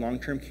thing about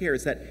long-term care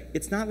is that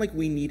it's not like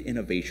we need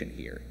innovation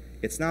here.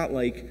 It's not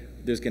like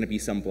there's going to be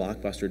some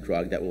blockbuster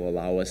drug that will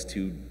allow us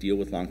to deal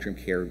with long-term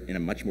care in a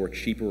much more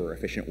cheaper or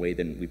efficient way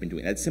than we've been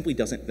doing. That simply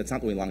doesn't, that's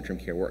not the way long-term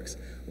care works.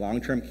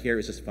 Long-term care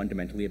is just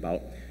fundamentally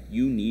about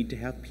you need to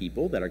have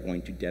people that are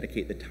going to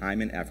dedicate the time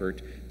and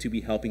effort to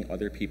be helping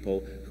other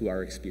people who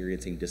are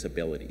experiencing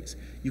disabilities.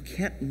 You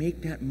can't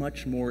make that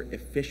much more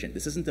efficient.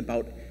 This isn't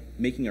about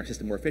making our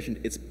system more efficient.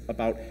 It's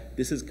about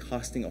this is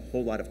costing a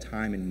whole lot of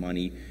time and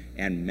money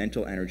and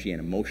mental energy and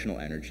emotional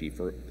energy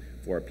for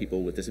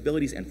people with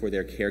disabilities and for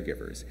their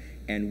caregivers.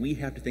 And we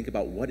have to think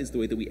about what is the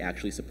way that we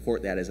actually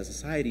support that as a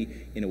society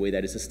in a way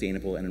that is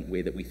sustainable and in a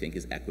way that we think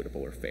is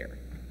equitable or fair.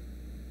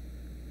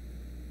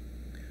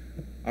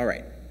 All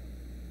right,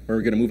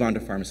 we're going to move on to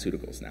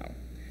pharmaceuticals now.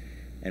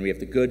 And we have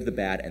the good, the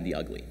bad, and the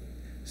ugly.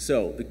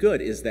 So the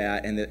good is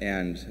that,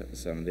 and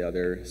some of the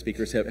other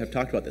speakers have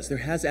talked about this, there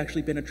has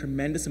actually been a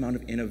tremendous amount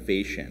of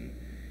innovation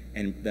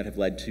and that have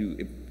led to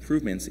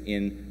improvements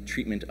in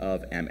treatment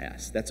of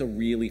MS. That's a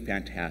really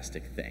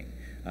fantastic thing.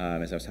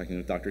 As I was talking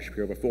with Dr.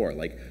 Shapiro before,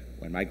 like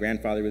when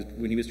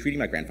he was treating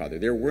my grandfather,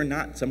 there were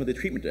not some of the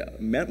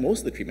treatment, most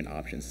of the treatment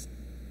options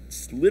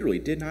literally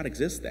did not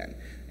exist then.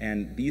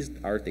 And these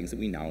are things that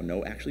we now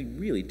know actually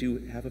really do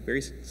have a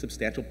very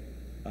substantial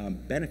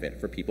benefit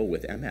for people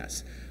with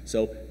MS.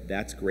 So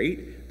that's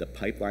great. The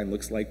pipeline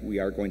looks like we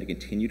are going to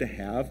continue to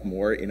have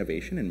more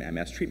innovation in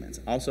MS treatments.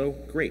 Also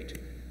great.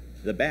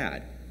 The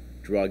bad.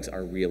 Drugs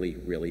are really,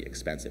 really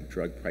expensive.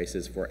 Drug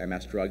prices for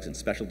MS drugs and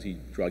specialty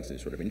drugs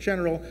sort of in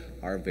general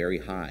are very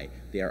high.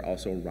 They are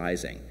also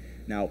rising.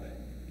 Now,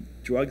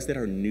 drugs that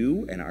are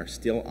new and are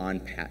still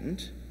on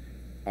patent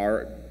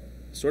are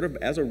sort of,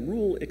 as a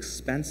rule,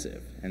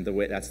 expensive. And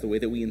that's the way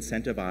that we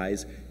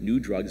incentivize new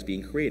drugs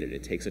being created.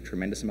 It takes a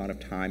tremendous amount of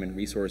time and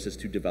resources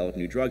to develop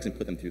new drugs and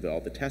put them through all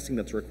the testing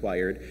that's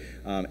required.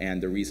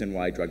 And the reason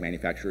why drug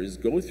manufacturers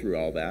go through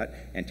all that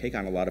and take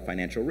on a lot of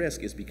financial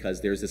risk is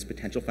because there's this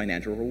potential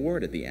financial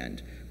reward at the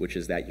end, which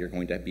is that you're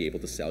going to be able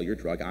to sell your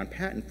drug on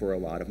patent for a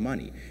lot of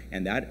money.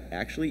 And that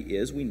actually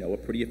is, we know, a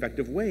pretty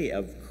effective way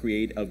of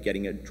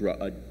getting a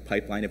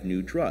pipeline of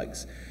new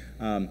drugs.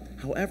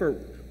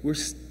 However,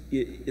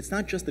 it's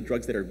not just the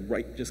drugs that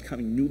are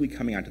newly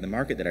coming onto the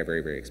market that are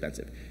very, very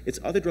expensive. It's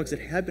other drugs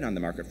that have been on the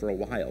market for a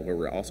while where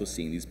we're also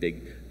seeing these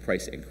big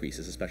price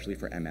increases, especially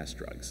for MS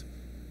drugs.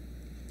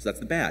 So that's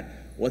the bad.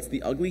 What's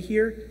the ugly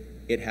here?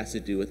 It has to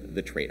do with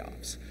the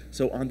trade-offs.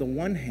 So on the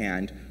one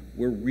hand,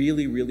 we're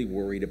really, really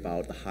worried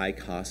about the high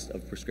cost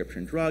of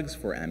prescription drugs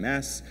for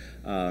MS,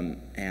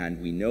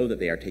 and we know that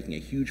they are taking a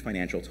huge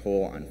financial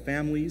toll on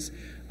families.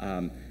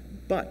 And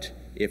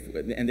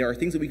there are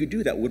things that we could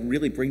do that would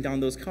really bring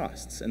down those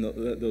costs and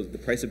the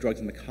price of drugs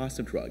and the cost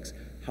of drugs.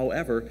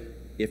 However,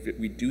 if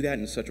we do that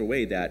in such a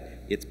way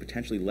that it's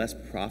potentially less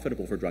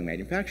profitable for drug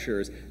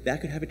manufacturers, that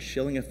could have a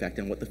chilling effect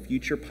on what the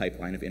future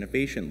pipeline of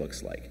innovation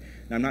looks like.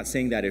 Now, I'm not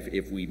saying that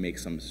if we make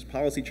some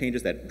policy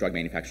changes that drug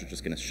manufacturers are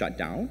just going to shut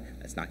down.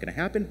 That's not going to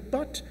happen,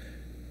 but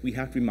we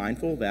have to be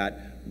mindful that,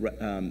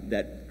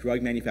 that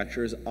drug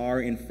manufacturers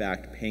are, in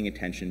fact, paying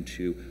attention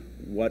to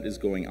what is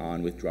going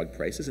on with drug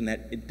prices, and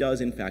that it does,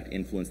 in fact,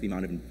 influence the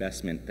amount of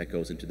investment that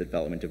goes into the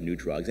development of new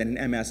drugs. And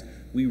in MS,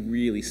 we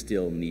really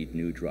still need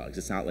new drugs.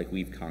 It's not like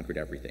we've conquered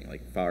everything,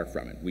 like far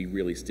from it. We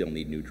really still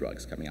need new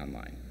drugs coming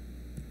online.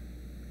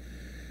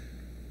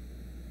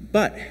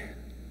 But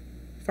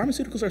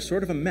pharmaceuticals are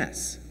sort of a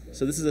mess.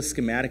 So this is a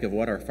schematic of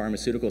what our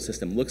pharmaceutical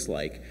system looks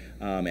like.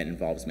 It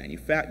involves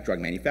drug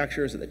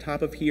manufacturers. At the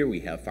top of here, we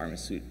have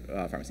pharmacy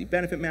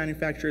benefit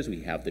manufacturers.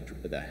 We have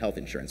the health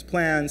insurance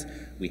plans.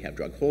 We have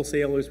drug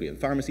wholesalers. We have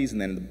pharmacies. And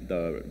then in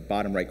the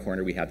bottom right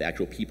corner, we have the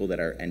actual people that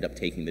end up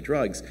taking the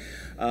drugs.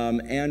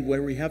 And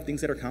where we have things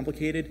that are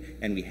complicated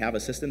and we have a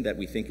system that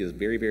we think is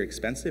very, very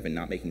expensive and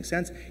not making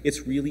sense,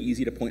 it's really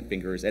easy to point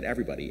fingers at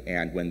everybody.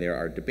 And when there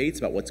are debates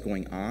about what's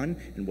going on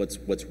and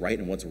what's right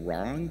and what's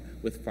wrong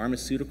with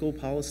pharmaceutical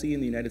policy in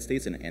the United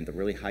States and the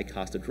really high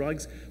cost of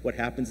drugs, what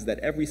happens is that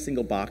every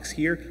single box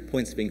here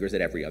points fingers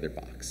at every other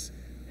box.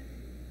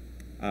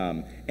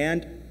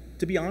 And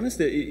to be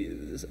honest,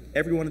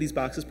 every one of these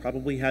boxes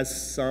probably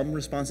has some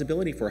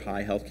responsibility for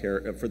high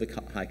healthcare, for the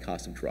high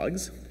cost of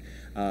drugs.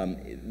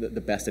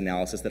 The best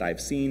analysis that I've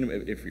seen,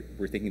 if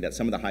we're thinking that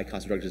some of the high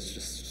cost of drugs is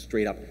just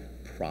straight up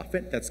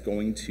profit that's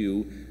going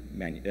to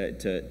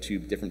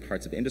different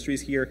parts of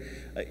industries here,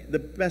 the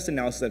best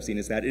analysis I've seen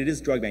is that it is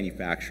drug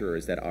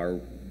manufacturers that are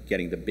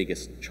getting the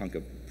biggest chunk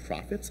of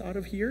profits out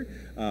of here.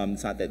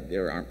 It's not that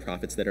there aren't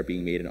profits that are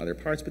being made in other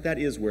parts, but that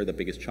is where the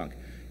biggest chunk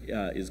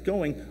is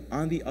going.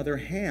 On the other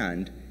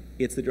hand,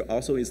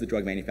 also is the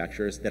drug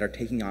manufacturers that are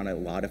taking on a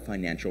lot of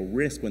financial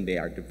risk when they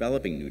are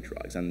developing new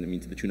drugs, I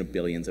mean to the tune of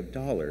billions of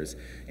dollars.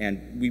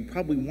 And we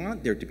probably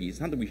want there to be, it's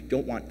not that we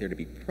don't want there to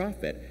be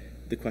profit,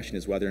 the question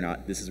is whether or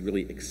not this is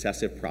really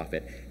excessive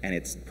profit, and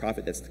it's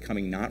profit that's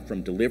coming not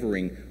from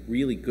delivering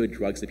really good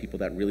drugs to people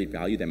that really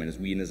value them, and as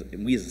we as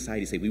a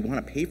society say, we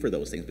want to pay for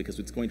those things because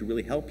it's going to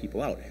really help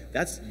people out.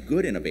 That's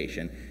good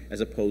innovation,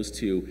 as opposed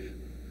to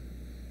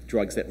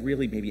drugs that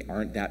really maybe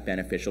aren't that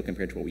beneficial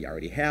compared to what we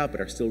already have,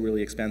 but are still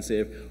really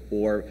expensive,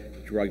 or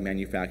drug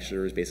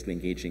manufacturers basically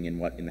engaging in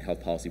what in the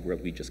health policy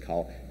world we just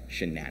call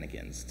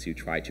shenanigans to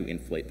try to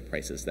inflate the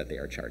prices that they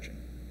are charging.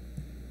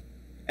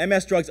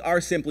 MS drugs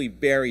are simply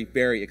very,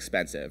 very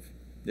expensive.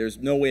 There's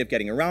no way of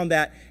getting around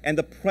that, and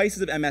the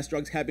prices of MS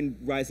drugs have been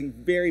rising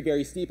very,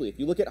 very steeply. If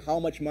you look at how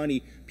much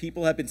money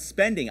people have been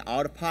spending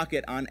out of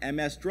pocket on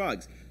MS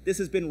drugs, this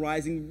has been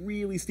rising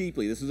really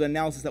steeply. This was an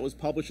analysis that was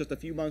published just a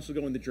few months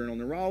ago in the journal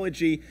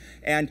Neurology,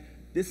 and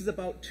this is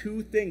about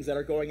two things that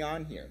are going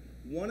on here.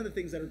 One of the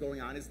things that are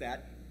going on is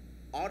that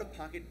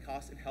out-of-pocket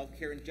costs in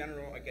healthcare in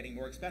general are getting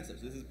more expensive.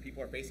 So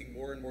people are facing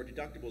more and more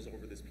deductibles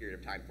over this period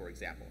of time, for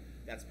example.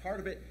 That's part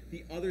of it.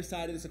 The other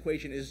side of this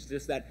equation is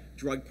just that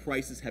drug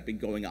prices have been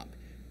going up.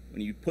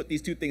 When you put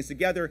these two things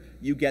together,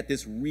 you get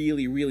this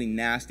really, really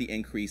nasty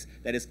increase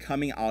that is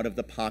coming out of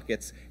the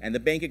pockets and the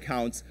bank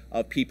accounts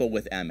of people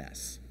with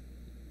MS.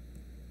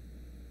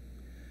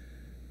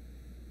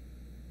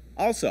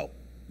 Also,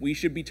 we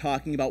should be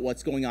talking about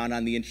what's going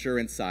on the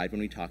insurance side when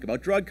we talk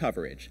about drug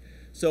coverage.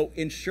 So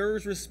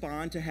insurers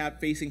respond to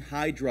facing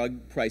high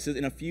drug prices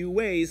in a few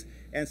ways,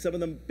 and some of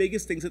the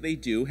biggest things that they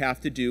do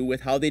have to do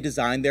with how they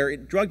design their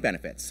drug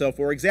benefits. So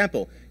for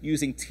example,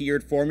 using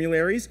tiered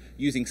formularies,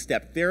 using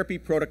step therapy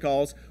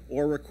protocols,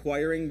 or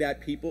requiring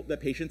that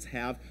patients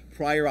have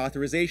prior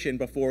authorization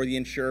before the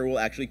insurer will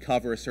actually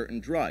cover a certain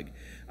drug.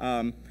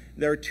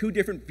 There are two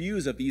different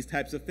views of these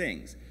types of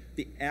things.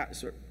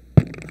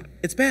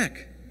 It's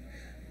back.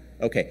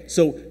 Okay,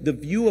 so the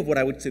view of what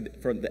I would say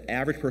from the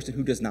average person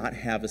who does not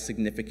have a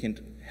significant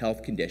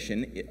health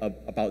condition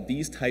about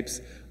these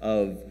types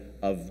of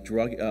health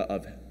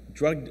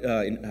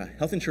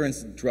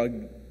insurance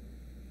drug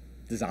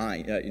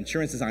design,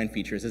 insurance design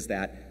features is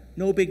that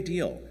no big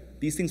deal.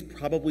 These things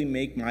probably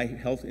make my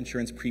health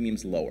insurance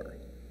premiums lower.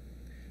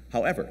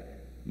 However,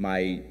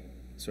 my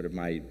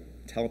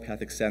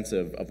telepathic sense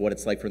of what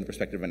it's like from the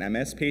perspective of an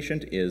MS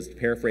patient is, to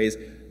paraphrase,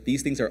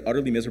 these things are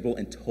utterly miserable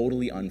and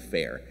totally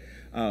unfair.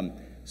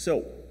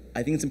 So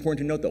I think it's important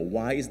to note, though,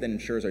 why is it that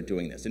insurers are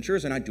doing this?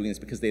 Insurers are not doing this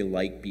because they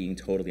like being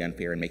totally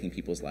unfair and making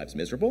people's lives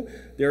miserable.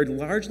 They're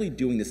largely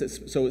doing this,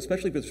 so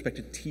especially with respect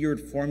to tiered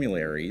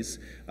formularies,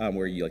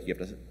 where you have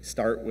to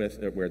start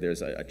with, where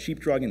there's a cheap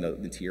drug in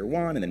the tier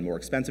 1, and then more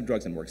expensive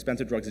drugs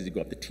as you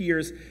go up the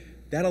tiers.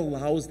 That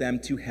allows them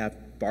to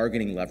have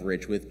bargaining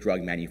leverage with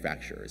drug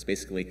manufacturers.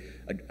 Basically,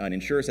 an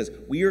insurer says,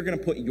 we are going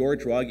to put your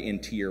drug in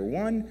tier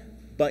 1,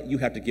 but you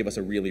have to give us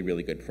a really,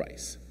 really good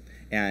price.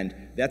 And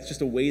that's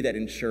just a way that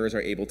insurers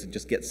are able to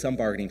just get some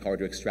bargaining power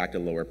to extract a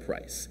lower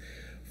price.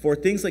 For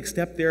things like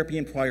step therapy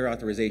and prior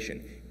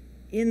authorization,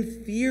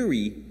 in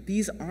theory,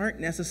 these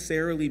aren't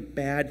necessarily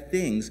bad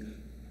things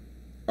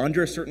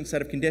under a certain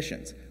set of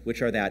conditions,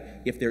 which are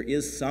that if there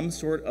is some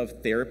sort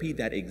of therapy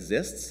that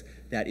exists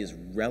that is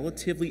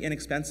relatively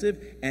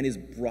inexpensive and is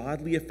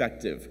broadly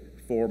effective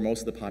for most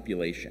of the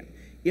population,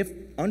 if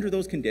under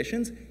those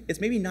conditions, it's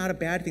maybe not a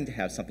bad thing to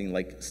have something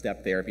like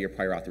step therapy or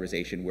prior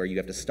authorization where you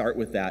have to start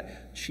with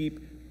that cheap,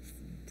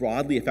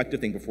 broadly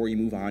effective thing before you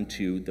move on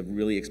to the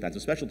really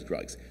expensive specialty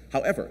drugs.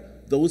 However,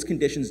 those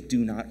conditions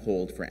do not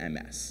hold for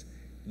MS.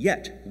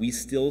 Yet, we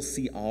still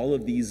see all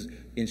of these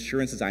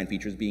insurance design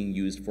features being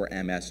used for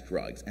MS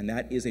drugs, and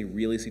that is a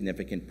really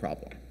significant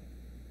problem.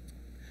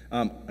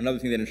 Another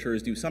thing that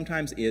insurers do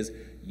sometimes is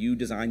you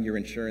design your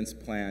insurance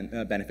plan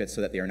benefits so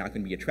that they are not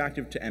going to be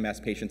attractive to MS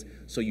patients,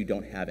 so you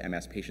don't have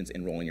MS patients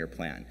enroll in your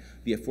plan.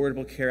 The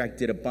Affordable Care Act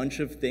did a bunch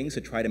of things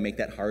to try to make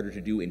that harder to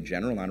do in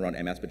general, not around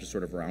MS, but just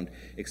sort of around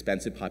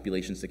expensive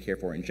populations to care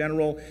for in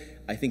general.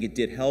 I think it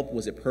did help.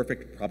 Was it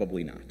perfect?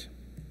 Probably not.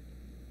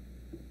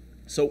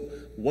 So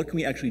what can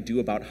we actually do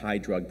about high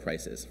drug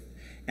prices?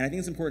 And I think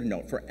it's important to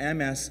note, for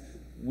MS,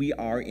 we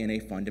are in a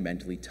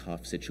fundamentally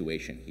tough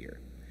situation here.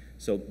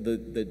 So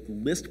the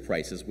list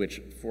prices,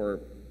 which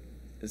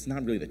it's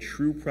not really the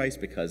true price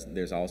because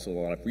there's also a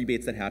lot of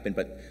rebates that happen,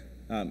 but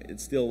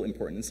it's still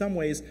important in some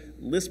ways.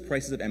 List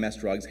prices of MS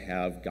drugs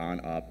have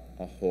gone up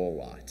a whole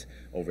lot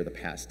over the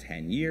past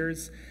 10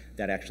 years.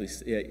 That actually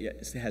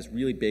has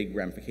really big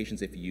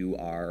ramifications if you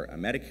are a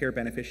Medicare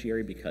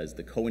beneficiary, because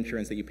the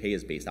co-insurance that you pay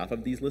is based off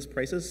of these list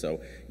prices.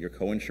 So your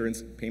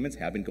co-insurance payments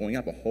have been going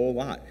up a whole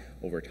lot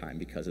over time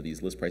because of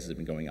these list prices have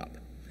been going up.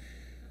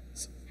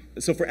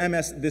 So for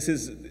MS, this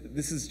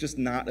is just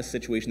not a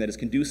situation that is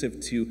conducive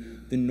to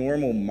the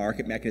normal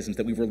market mechanisms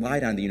that we've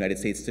relied on in the United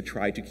States to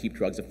try to keep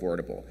drugs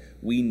affordable.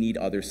 We need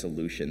other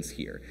solutions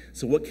here.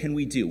 So what can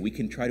we do? We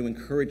can try to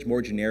encourage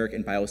more generic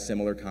and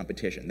biosimilar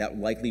competition. That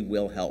likely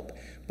will help,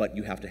 but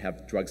you have to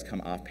have drugs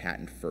come off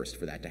patent first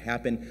for that to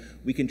happen.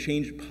 We can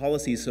change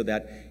policies so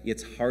that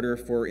it's harder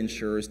for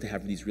insurers to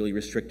have these really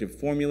restrictive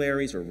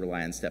formularies or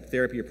rely on step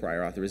therapy or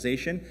prior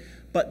authorization.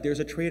 But there's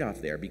a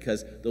trade-off there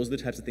because those are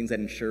the types of things that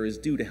insurers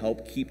do to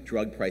help keep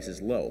drug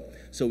prices low.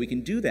 So we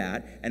can do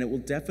that, and it will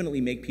definitely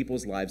make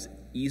people's lives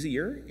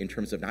easier in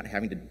terms of not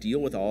having to deal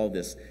with all of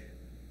this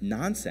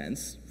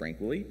nonsense,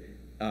 frankly,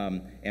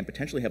 and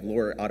potentially have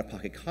lower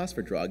out-of-pocket costs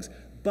for drugs.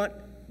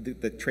 But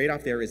the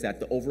trade-off there is that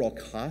the overall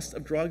cost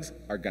of drugs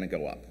are going to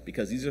go up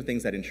because these are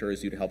things that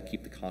insurers do to help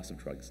keep the cost of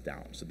drugs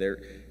down. So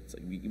it's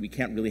like we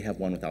can't really have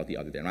one without the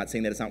other. I'm not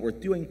saying that it's not worth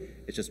doing.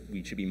 It's just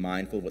we should be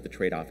mindful of what the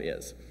trade-off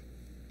is.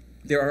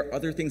 There are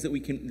other things that we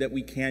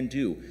can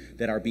do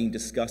that are being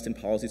discussed in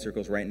policy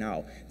circles right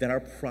now that are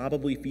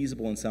probably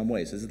feasible in some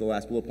ways. This is the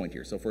last bullet point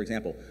here. So for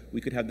example, we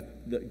could have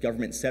the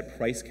government set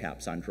price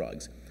caps on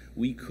drugs.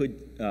 We could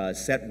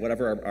set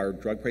whatever our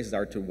drug prices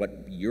are to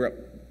what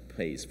Europe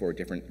pays for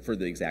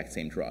the exact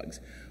same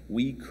drugs.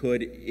 We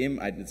could,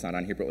 it's not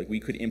on here, but like we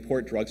could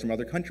import drugs from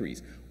other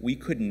countries. We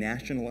could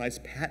nationalize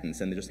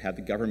patents and just have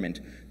the government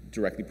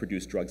directly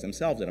produce drugs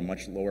themselves at a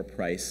much lower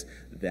price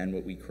than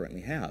what we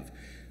currently have.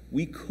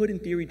 We could, in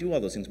theory, do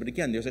all those things, but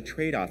again, there's a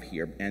trade-off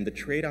here, and the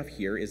trade-off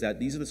here is that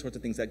these are the sorts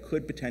of things that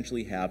could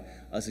potentially have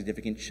a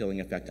significant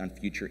chilling effect on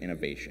future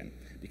innovation.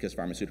 Because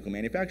pharmaceutical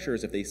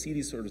manufacturers, if they see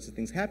these sorts of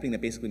things happening,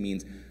 that basically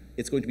means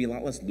it's going to be a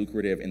lot less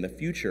lucrative in the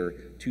future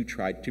to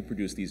try to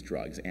produce these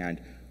drugs. And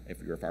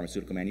if you're a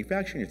pharmaceutical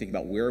manufacturer and you're thinking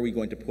about where are we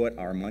going to put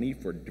our money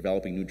for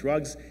developing new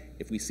drugs,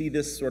 if we see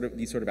these sort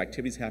of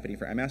activities happening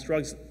for MS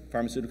drugs,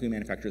 pharmaceutical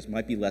manufacturers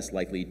might be less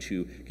likely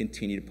to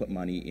continue to put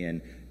money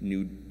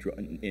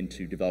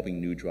into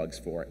developing new drugs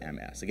for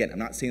MS. Again, I'm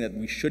not saying that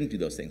we shouldn't do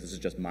those things. This is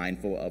just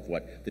mindful of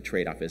what the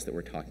trade-off is that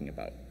we're talking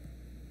about.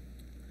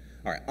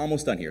 All right,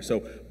 almost done here.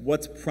 So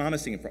what's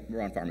promising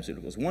around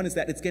pharmaceuticals? One is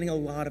that it's getting a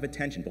lot of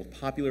attention, both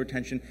popular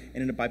attention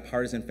and in a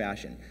bipartisan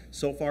fashion.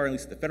 So far, at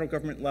least at the federal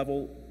government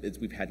level,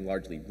 we've had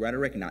largely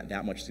rhetoric and not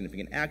that much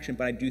significant action,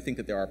 but I do think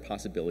that there are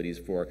possibilities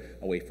for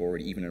a way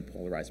forward, even in a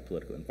polarized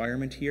political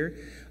environment here.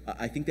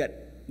 I think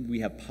that we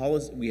have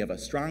a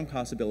strong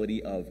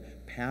possibility of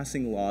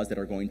passing laws that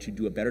are going to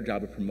do a better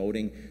job of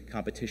promoting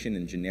competition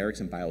in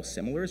generics and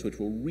biosimilars, which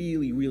will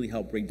really, really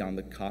help bring down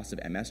the cost of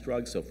MS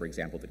drugs. So, for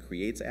example, the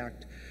CREATES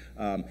Act.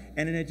 And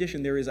in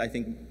addition, there is, I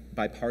think,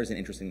 bipartisan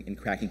interest in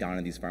cracking down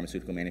on these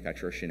pharmaceutical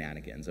manufacturer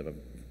shenanigans of a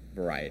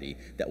variety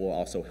that will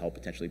also help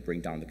potentially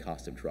bring down the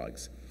cost of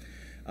drugs.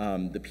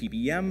 The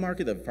PBM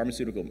market, the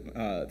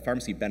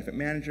pharmacy benefit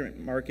management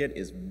market,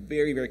 is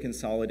very, very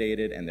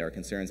consolidated, and there are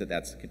concerns that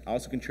that's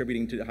also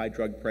contributing to high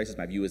drug prices.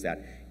 My view is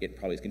that it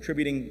probably is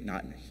contributing,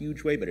 not in a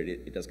huge way, but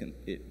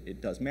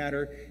it does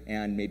matter,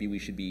 and maybe we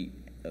should be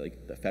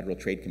like the Federal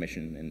Trade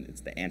Commission and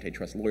it's the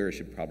antitrust lawyers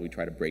should probably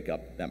try to break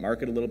up that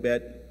market a little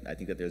bit. I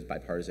think that there's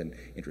bipartisan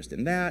interest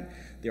in that.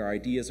 There are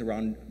ideas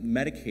around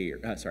Medicare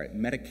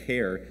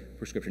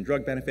prescription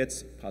drug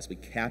benefits, possibly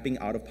capping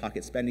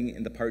out-of-pocket spending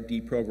in the Part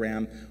D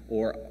program,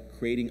 or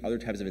creating other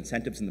types of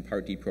incentives in the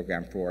Part D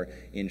program for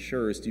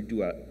insurers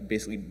to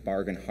basically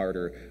bargain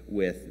harder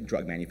with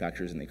drug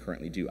manufacturers than they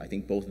currently do. I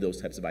think both of those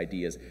types of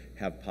ideas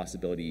have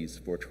possibilities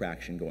for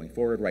traction going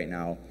forward right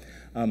now.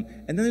 And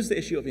then there's the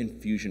issue of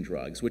infusion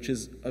drugs, which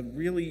is a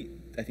really,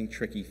 I think,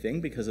 tricky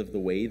thing because of the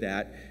way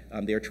that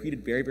they are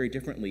treated very, very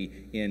differently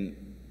in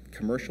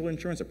commercial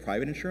insurance or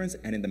private insurance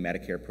and in the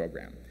Medicare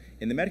program.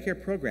 In the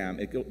Medicare program,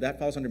 that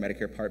falls under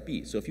Medicare Part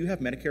B. So if you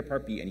have Medicare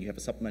Part B and you have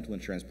a supplemental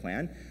insurance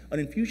plan, an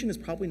infusion is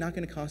probably not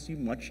going to cost you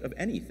much of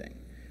anything.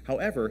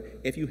 However,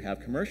 if you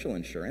have commercial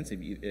insurance, if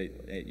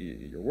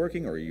you're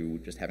working or you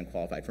just haven't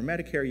qualified for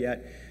Medicare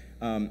yet,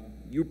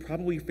 you're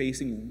probably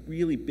facing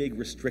really big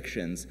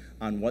restrictions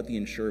on what the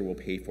insurer will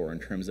pay for in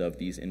terms of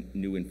these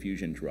new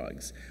infusion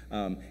drugs.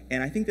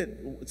 And I think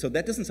so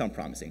that doesn't sound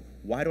promising.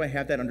 Why do I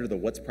have that under the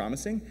what's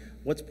promising?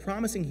 What's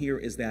promising here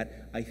is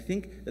that I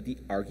think that the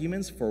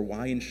arguments for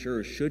why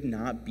insurers should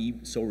not be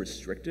so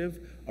restrictive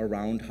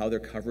around how they're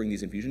covering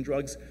these infusion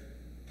drugs,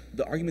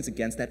 the arguments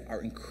against that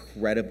are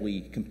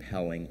incredibly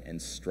compelling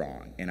and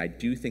strong. And I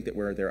do think that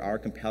where there are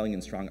compelling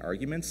and strong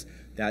arguments,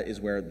 that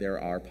is where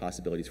there are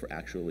possibilities for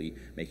actually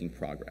making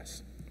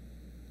progress.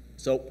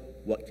 So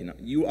what can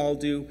you all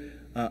do?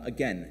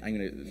 Again, I'm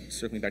going to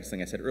circling back to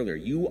something I said earlier.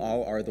 You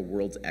all are the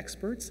world's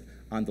experts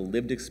on the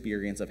lived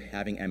experience of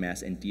having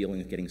MS and dealing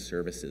with getting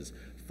services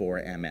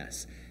for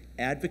MS.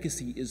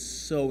 Advocacy is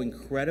so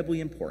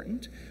incredibly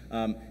important.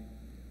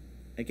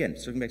 Again,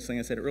 circling back to something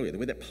I said earlier, the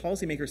way that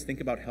policymakers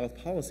think about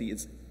health policy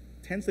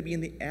tends to be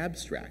in the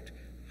abstract.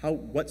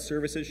 What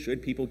services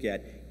should people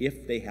get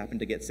if they happen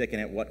to get sick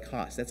and at what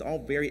cost? That's all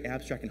very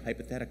abstract and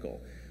hypothetical.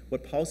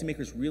 What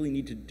policymakers really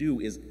need to do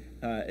is,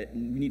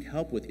 need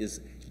help with is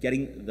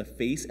getting the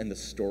face and the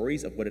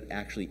stories of what it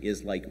actually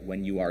is like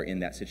when you are in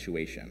that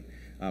situation,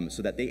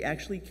 so that they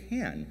actually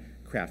can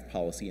craft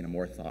policy in a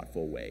more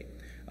thoughtful way.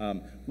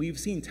 We've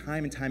seen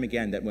time and time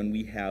again that when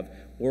we have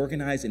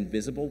organized and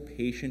visible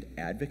patient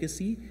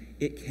advocacy,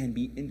 it can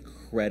be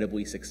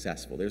incredibly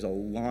successful. There's a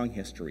long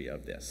history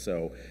of this.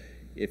 So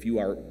if you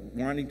are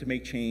wanting to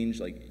make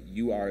change,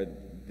 you are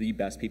the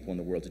best people in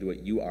the world to do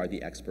it. You are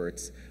the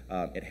experts.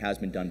 It has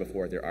been done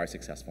before. There are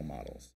successful models.